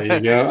 There you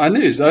go. I knew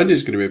it was going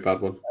to be a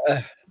bad one.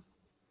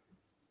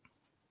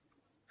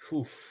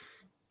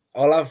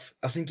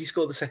 I think he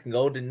scored the second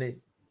goal, didn't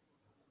he?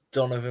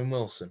 Donovan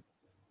Wilson.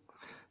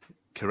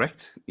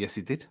 Correct. Yes,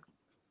 he did.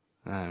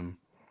 One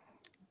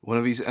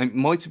of his, it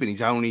might have been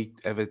his only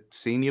ever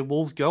senior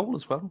Wolves goal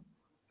as well.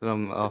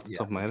 Off the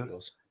top of my head.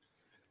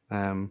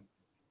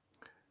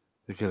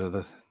 Look at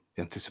the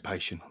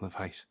anticipation on the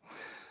face.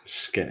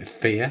 Scared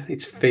fear.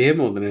 It's fear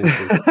more than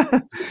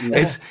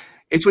anything.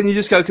 It's when you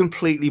just go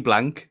completely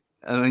blank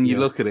and then you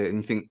look at it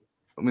and you think.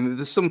 I mean,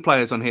 there's some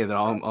players on here that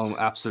I'm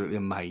absolutely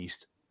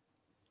amazed.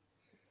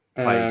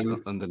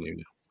 Under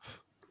Nuno.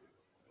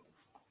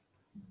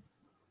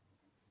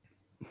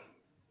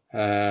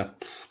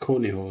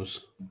 Courtney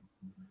Hawes.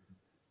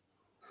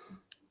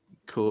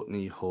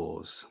 Courtney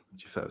Hawes.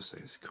 Jafel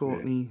says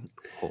Courtney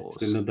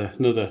Hawes.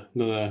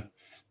 Another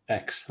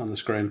X on the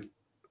screen.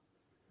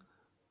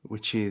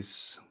 Which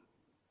is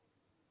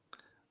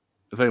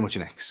very much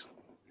an X.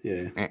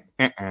 Yeah.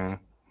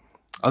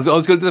 I was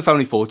going to do the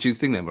Family Fortunes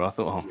thing then, but I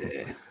thought,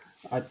 yeah.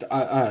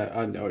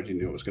 I already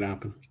knew what was going to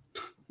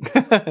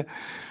happen.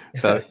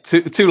 So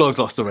two logs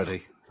lost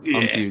already. Yeah.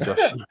 On to you,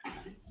 Josh.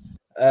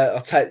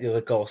 I'll take the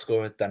other goal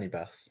scorer, Danny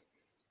Bath.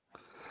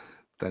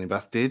 Danny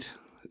Bath did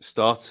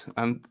start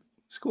and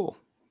score.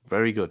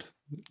 Very good.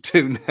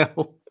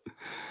 2-0.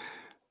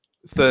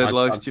 Third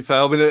life,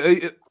 Jafel. I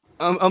mean,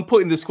 I'm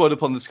putting the squad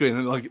up on the screen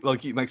and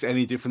like it makes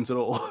any difference at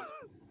all.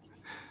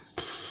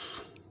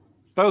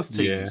 Both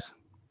teams. Yeah.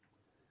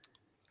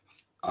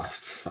 Oh,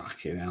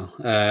 fucking hell.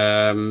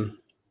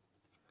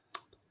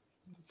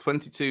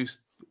 22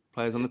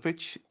 players on the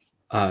pitch.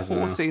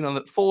 14 on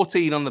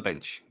the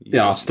bench.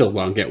 Yeah, I still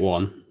won't get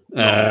one.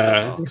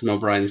 My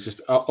brain's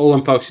just all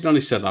I'm focusing on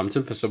is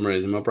Southampton for some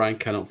reason. My brain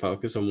cannot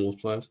focus on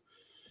Wolves players.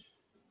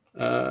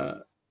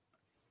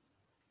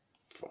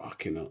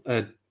 Fucking hell.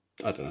 I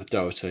don't know.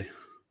 Doherty.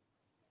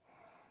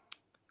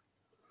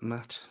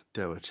 Matt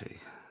Doherty.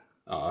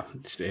 Oh,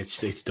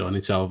 it's done.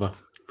 It's over.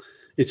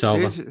 It's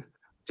over.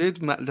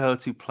 Did Matt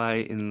Doherty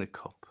play in the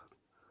cup?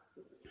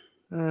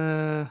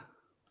 No.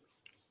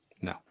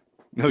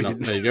 No, he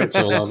didn't. There you go. It's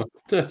all over.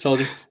 I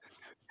told you.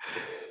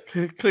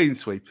 Clean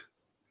sweep.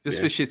 Just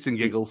Yeah. for shits and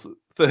giggles.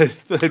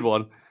 Third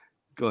one.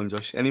 Go on,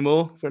 Josh. Any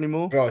more? For any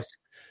more? Right.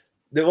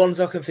 The ones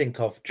I can think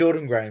of: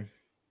 Jordan Graham,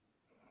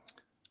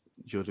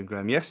 Jordan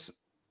Graham, yes.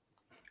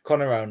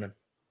 Connor Ronan,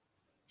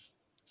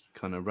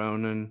 Connor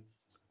Ronan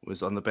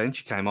was on the bench.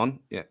 He came on.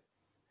 Yeah.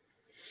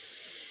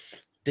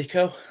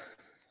 Dicko.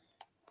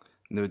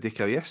 Noah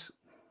Dicko, yes.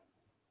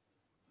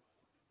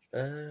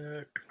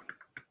 I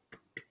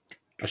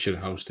should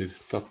have hosted.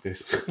 Fuck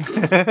this.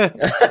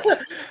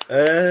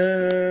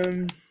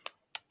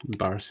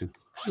 Embarrassing.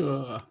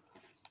 I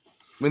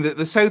mean,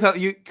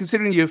 the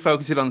considering you're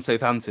focusing on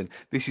Southampton,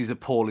 this is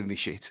appallingly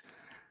shit.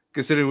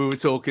 Considering we were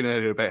talking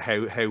earlier about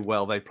how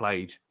well they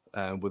played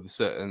with a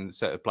certain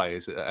set of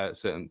players at a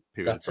certain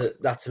period.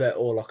 That's about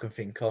all I can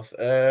think of.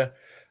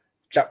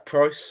 Jack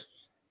Price.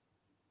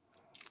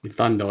 If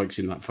Van Dijk's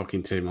in that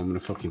fucking team, I'm going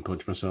to fucking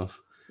punch myself.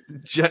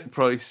 Jack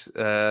Price,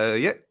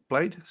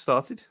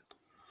 started.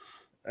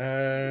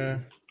 So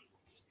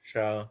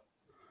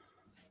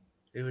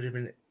it would have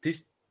been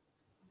this.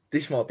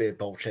 This might be a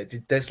bold check.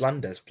 Did Des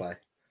Landes play?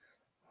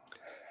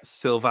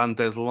 Sylvain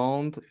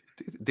Deslandes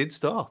did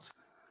start.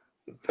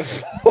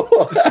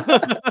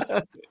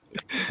 Oh,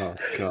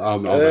 God,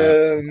 I'm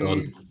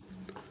done.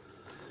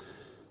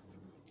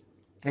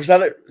 Was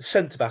that a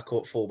centre back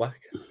or full back?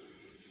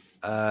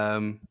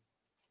 I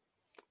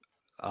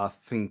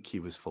think he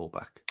was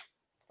fullback.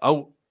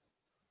 Oh,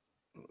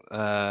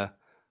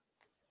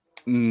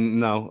 no,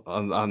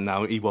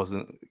 no, he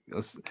wasn't.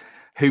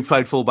 Who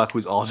played fullback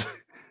was odd.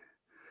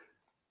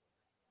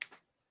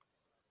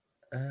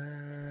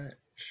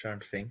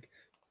 Trying to think.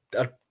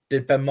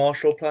 Did Ben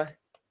Marshall play?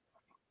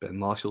 Ben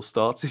Marshall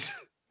started.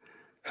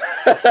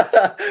 I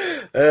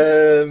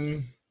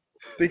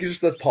think it's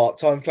just the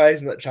part-time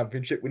players in that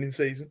championship winning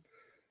season.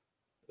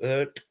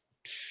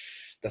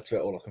 That's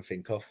about all I can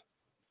think of.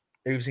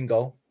 Who was in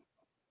goal?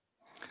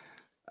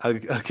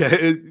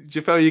 Okay,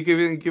 Jafar, you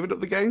giving up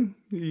the game?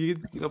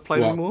 You not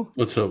playing anymore?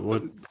 What's up?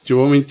 What do you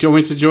want me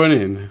to join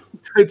in?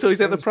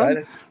 Toys at the pro?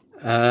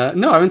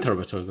 No, I haven't thrown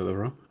my toys at the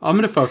pro. I'm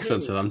going to focus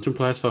on Southampton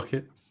players. Fuck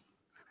it.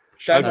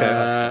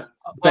 Okay.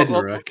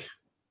 Bednarek.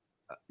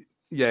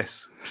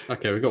 Yes.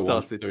 Okay, we got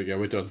started. One. There we go.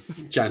 We're done.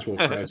 James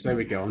Ward-Prowse. There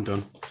we go. I'm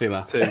done. See you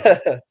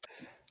later.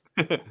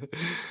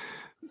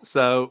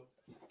 So,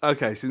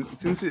 okay,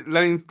 since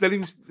let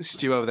him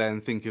stew over there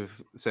and think of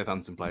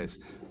Southampton players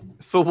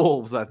for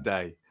Wolves that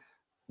day.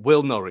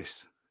 Will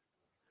Norris.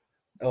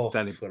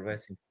 Forgot about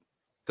him.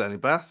 Danny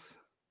Bath.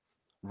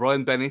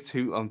 Ryan Bennett,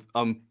 who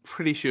I'm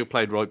pretty sure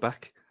played right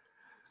back.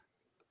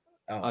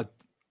 Oh.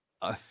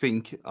 I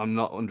think I'm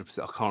not 100%.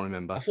 I can't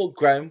remember. I thought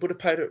Graham would have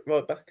played it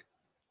right back.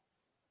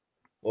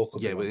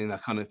 Yeah, but in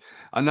that kind of,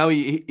 I know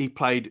he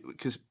played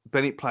because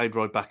Bennett played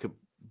right back at.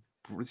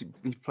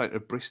 He played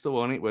at Bristol,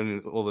 wasn't it, when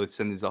all the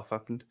sendings off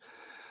happened?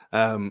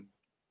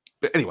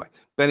 But anyway,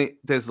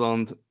 Bennett,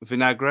 Desland,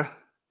 Vinagre,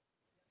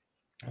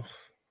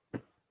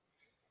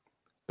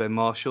 Ben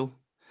Marshall,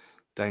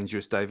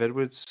 Dangerous Dave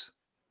Edwards,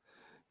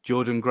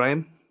 Jordan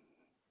Graham,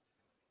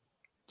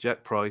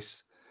 Jack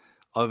Price,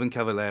 Ivan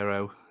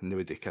Cavallero, and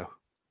Noah Dicko.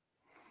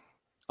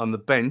 On the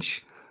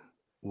bench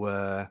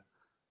were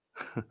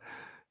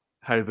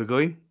Harry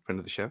Burgoyne, friend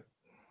of the show,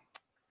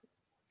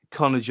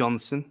 Connor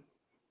Johnson,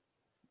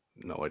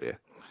 no idea,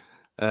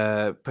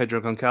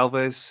 Pedro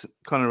Goncalves,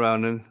 Connor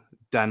Ronan,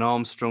 Dan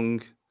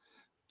Armstrong,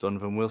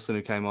 Donovan Wilson,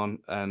 who came on,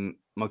 and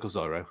Michael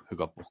Zoro, who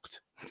got booked.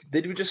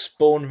 Did we just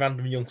spawn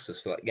random youngsters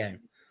for that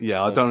game?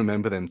 Yeah, I don't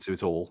remember them two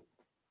at all.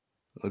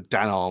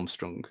 Dan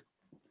Armstrong,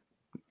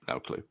 no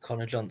clue.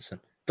 Connor Johnson,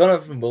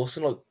 Donovan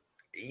Wilson. I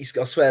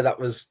swear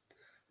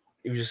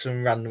he was just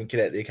some random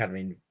kid at the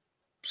academy and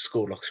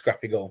scored like a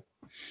scrappy goal.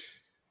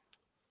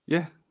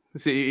 Yeah,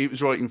 he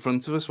was right in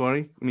front of us,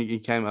 wasn't he? When he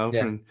came over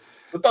and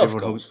but both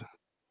goals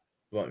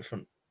right in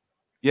front.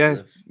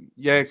 Yeah,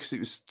 because it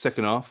was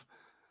second half.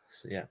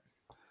 So, yeah.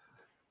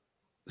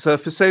 So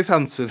for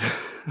Southampton,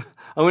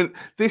 I mean,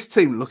 this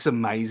team looks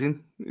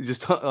amazing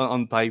just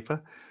on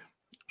paper.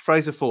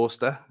 Fraser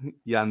Forster,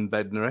 Jan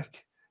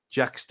Bednarek,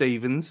 Jack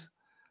Stevens,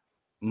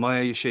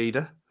 Maya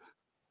Yoshida,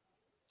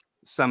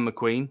 Sam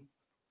McQueen,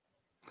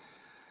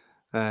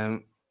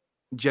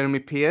 Jeremy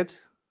Pied,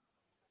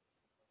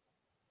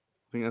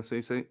 I think that's how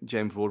you say it,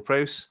 James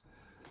Ward-Prowse,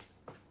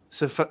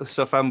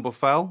 Safan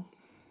Bofal,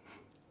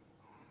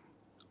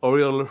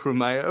 Oriol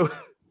Romeo,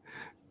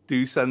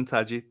 Dusan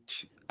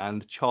Tajic,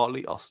 and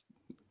Charlie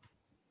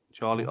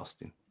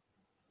Austin.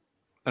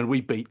 And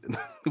we beat them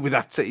with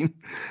that team.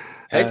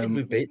 How did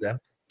we beat them?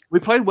 We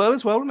played well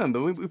as well,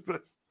 remember?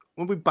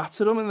 When we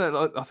battered them, and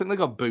I think they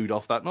got booed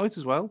off that night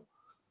as well.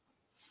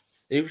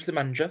 Who was the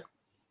manager?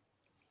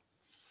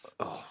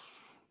 Oh,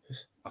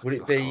 Would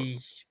it be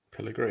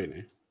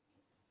Pellegrini?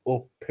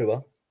 Or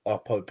Pua? Oh,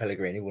 probably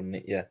Pellegrini, wouldn't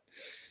it? Yeah.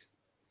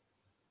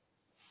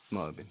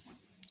 Might have been.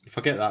 If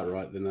I get that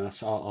right, then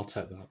I'll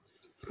take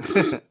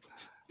that.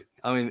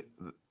 I mean,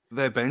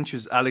 their bench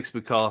was Alex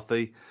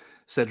McCarthy,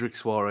 Cedric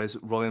Suarez,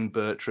 Ryan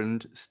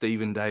Bertrand,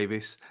 Stephen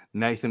Davis,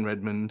 Nathan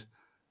Redmond,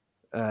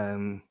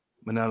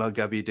 Manolo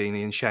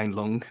Gabbiadini, and Shane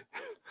Long.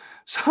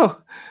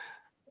 So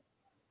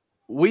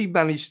we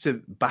managed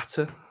to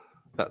batter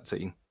that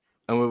team,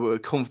 and we were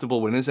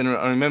comfortable winners. And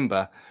I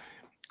remember,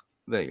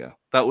 there you go.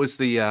 That was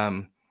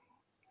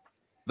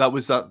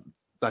that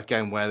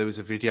game where there was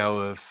a video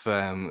of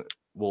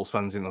Wolves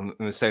fans in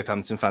the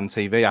Southampton fan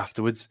TV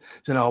afterwards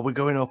saying, "Oh, we're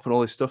going up" and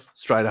all this stuff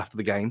straight after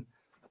the game.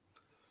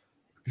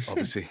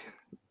 Obviously,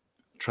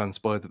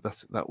 transpired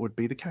that would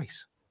be the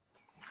case.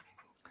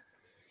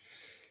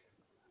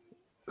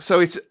 So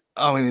it's.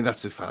 I mean,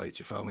 that's a failure.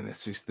 I mean,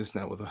 there's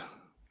no other.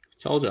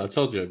 I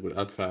told you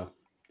I'd fail.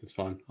 It's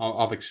fine.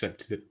 I've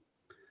accepted it.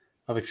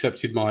 I've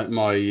accepted my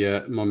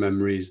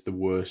memory is the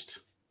worst.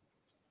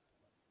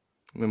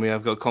 I mean, we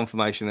have got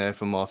confirmation there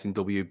from Martin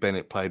W.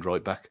 Bennett played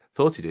right back.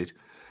 Thought he did.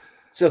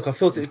 So look, I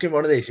thought it was going to be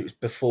one of these. It was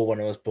before when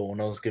I was born.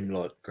 I was going to be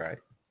like, great.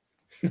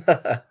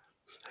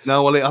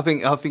 No, well, I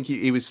think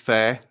he was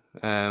fair.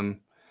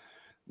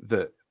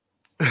 That.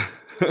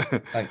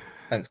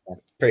 Thanks, man.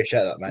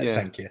 Appreciate that, mate. Yeah.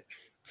 Thank you.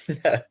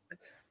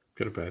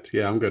 Go to bed.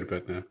 Yeah, I'm going to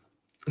bed now.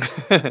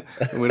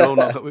 We're all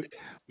not. We've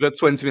got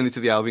 20 minutes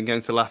of the Albion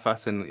game to laugh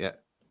at, and yeah,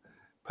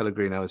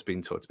 Pellegrino has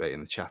been talked about in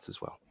the chat as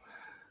well.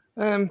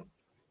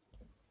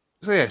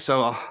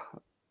 So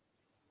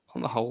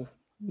on the whole,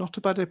 not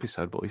a bad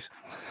episode, boys.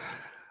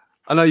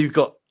 I know you've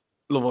got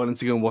Love Island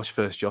to go and watch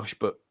first, Josh,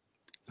 but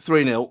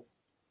 3-0,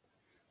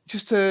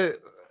 just an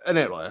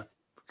outlier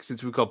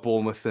since we've got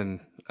Bournemouth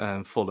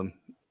and Fulham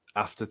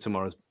after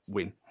tomorrow's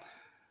win.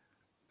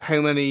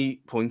 How many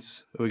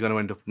points are we going to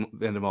end up at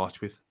the end of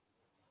March with?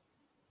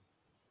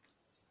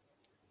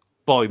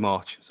 By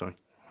March, sorry.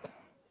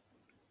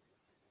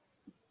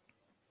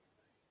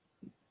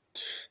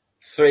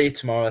 3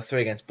 tomorrow,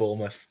 3 against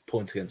Bournemouth,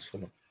 point against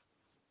Fulham.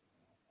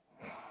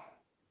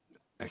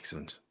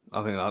 Excellent.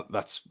 I think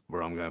that's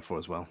where I'm going for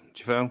as well. Do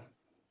you feel?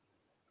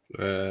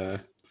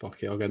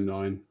 Fuck it, I'll get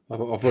 9.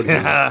 I've already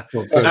That's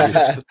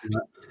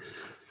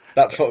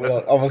what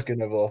I was going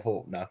to go. I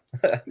thought, no.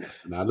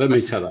 Nah, let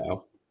me tell that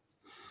out.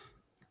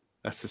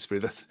 That's the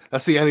spirit.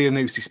 That's the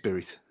Elianusi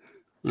spirit.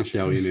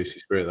 Actually, Elianusi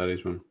spirit, that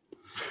is one.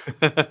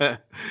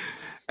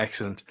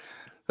 Excellent.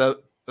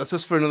 So that's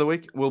us for another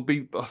week.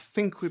 I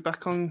think we're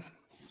back on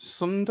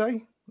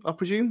Sunday, I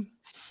presume.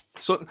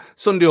 So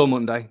Sunday or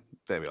Monday.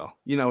 There we are.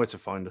 You know where to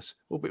find us.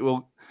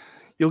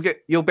 You'll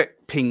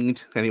get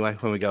pinged anyway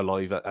when we go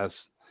live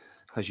as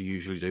you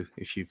usually do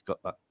if you've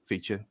got that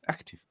feature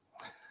active.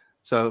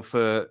 So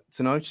for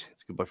tonight,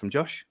 it's a goodbye from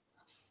Josh.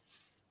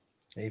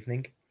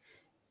 Evening.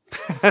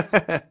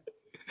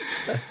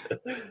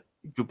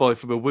 Goodbye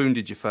from a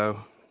wounded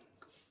Jafo.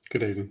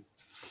 Good evening.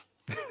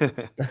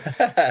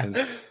 And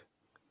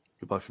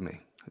goodbye from me.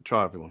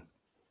 Try everyone.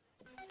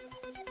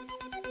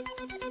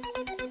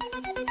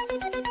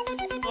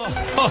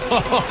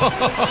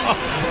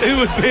 Who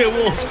would be a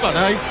Wolves fan,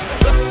 eh?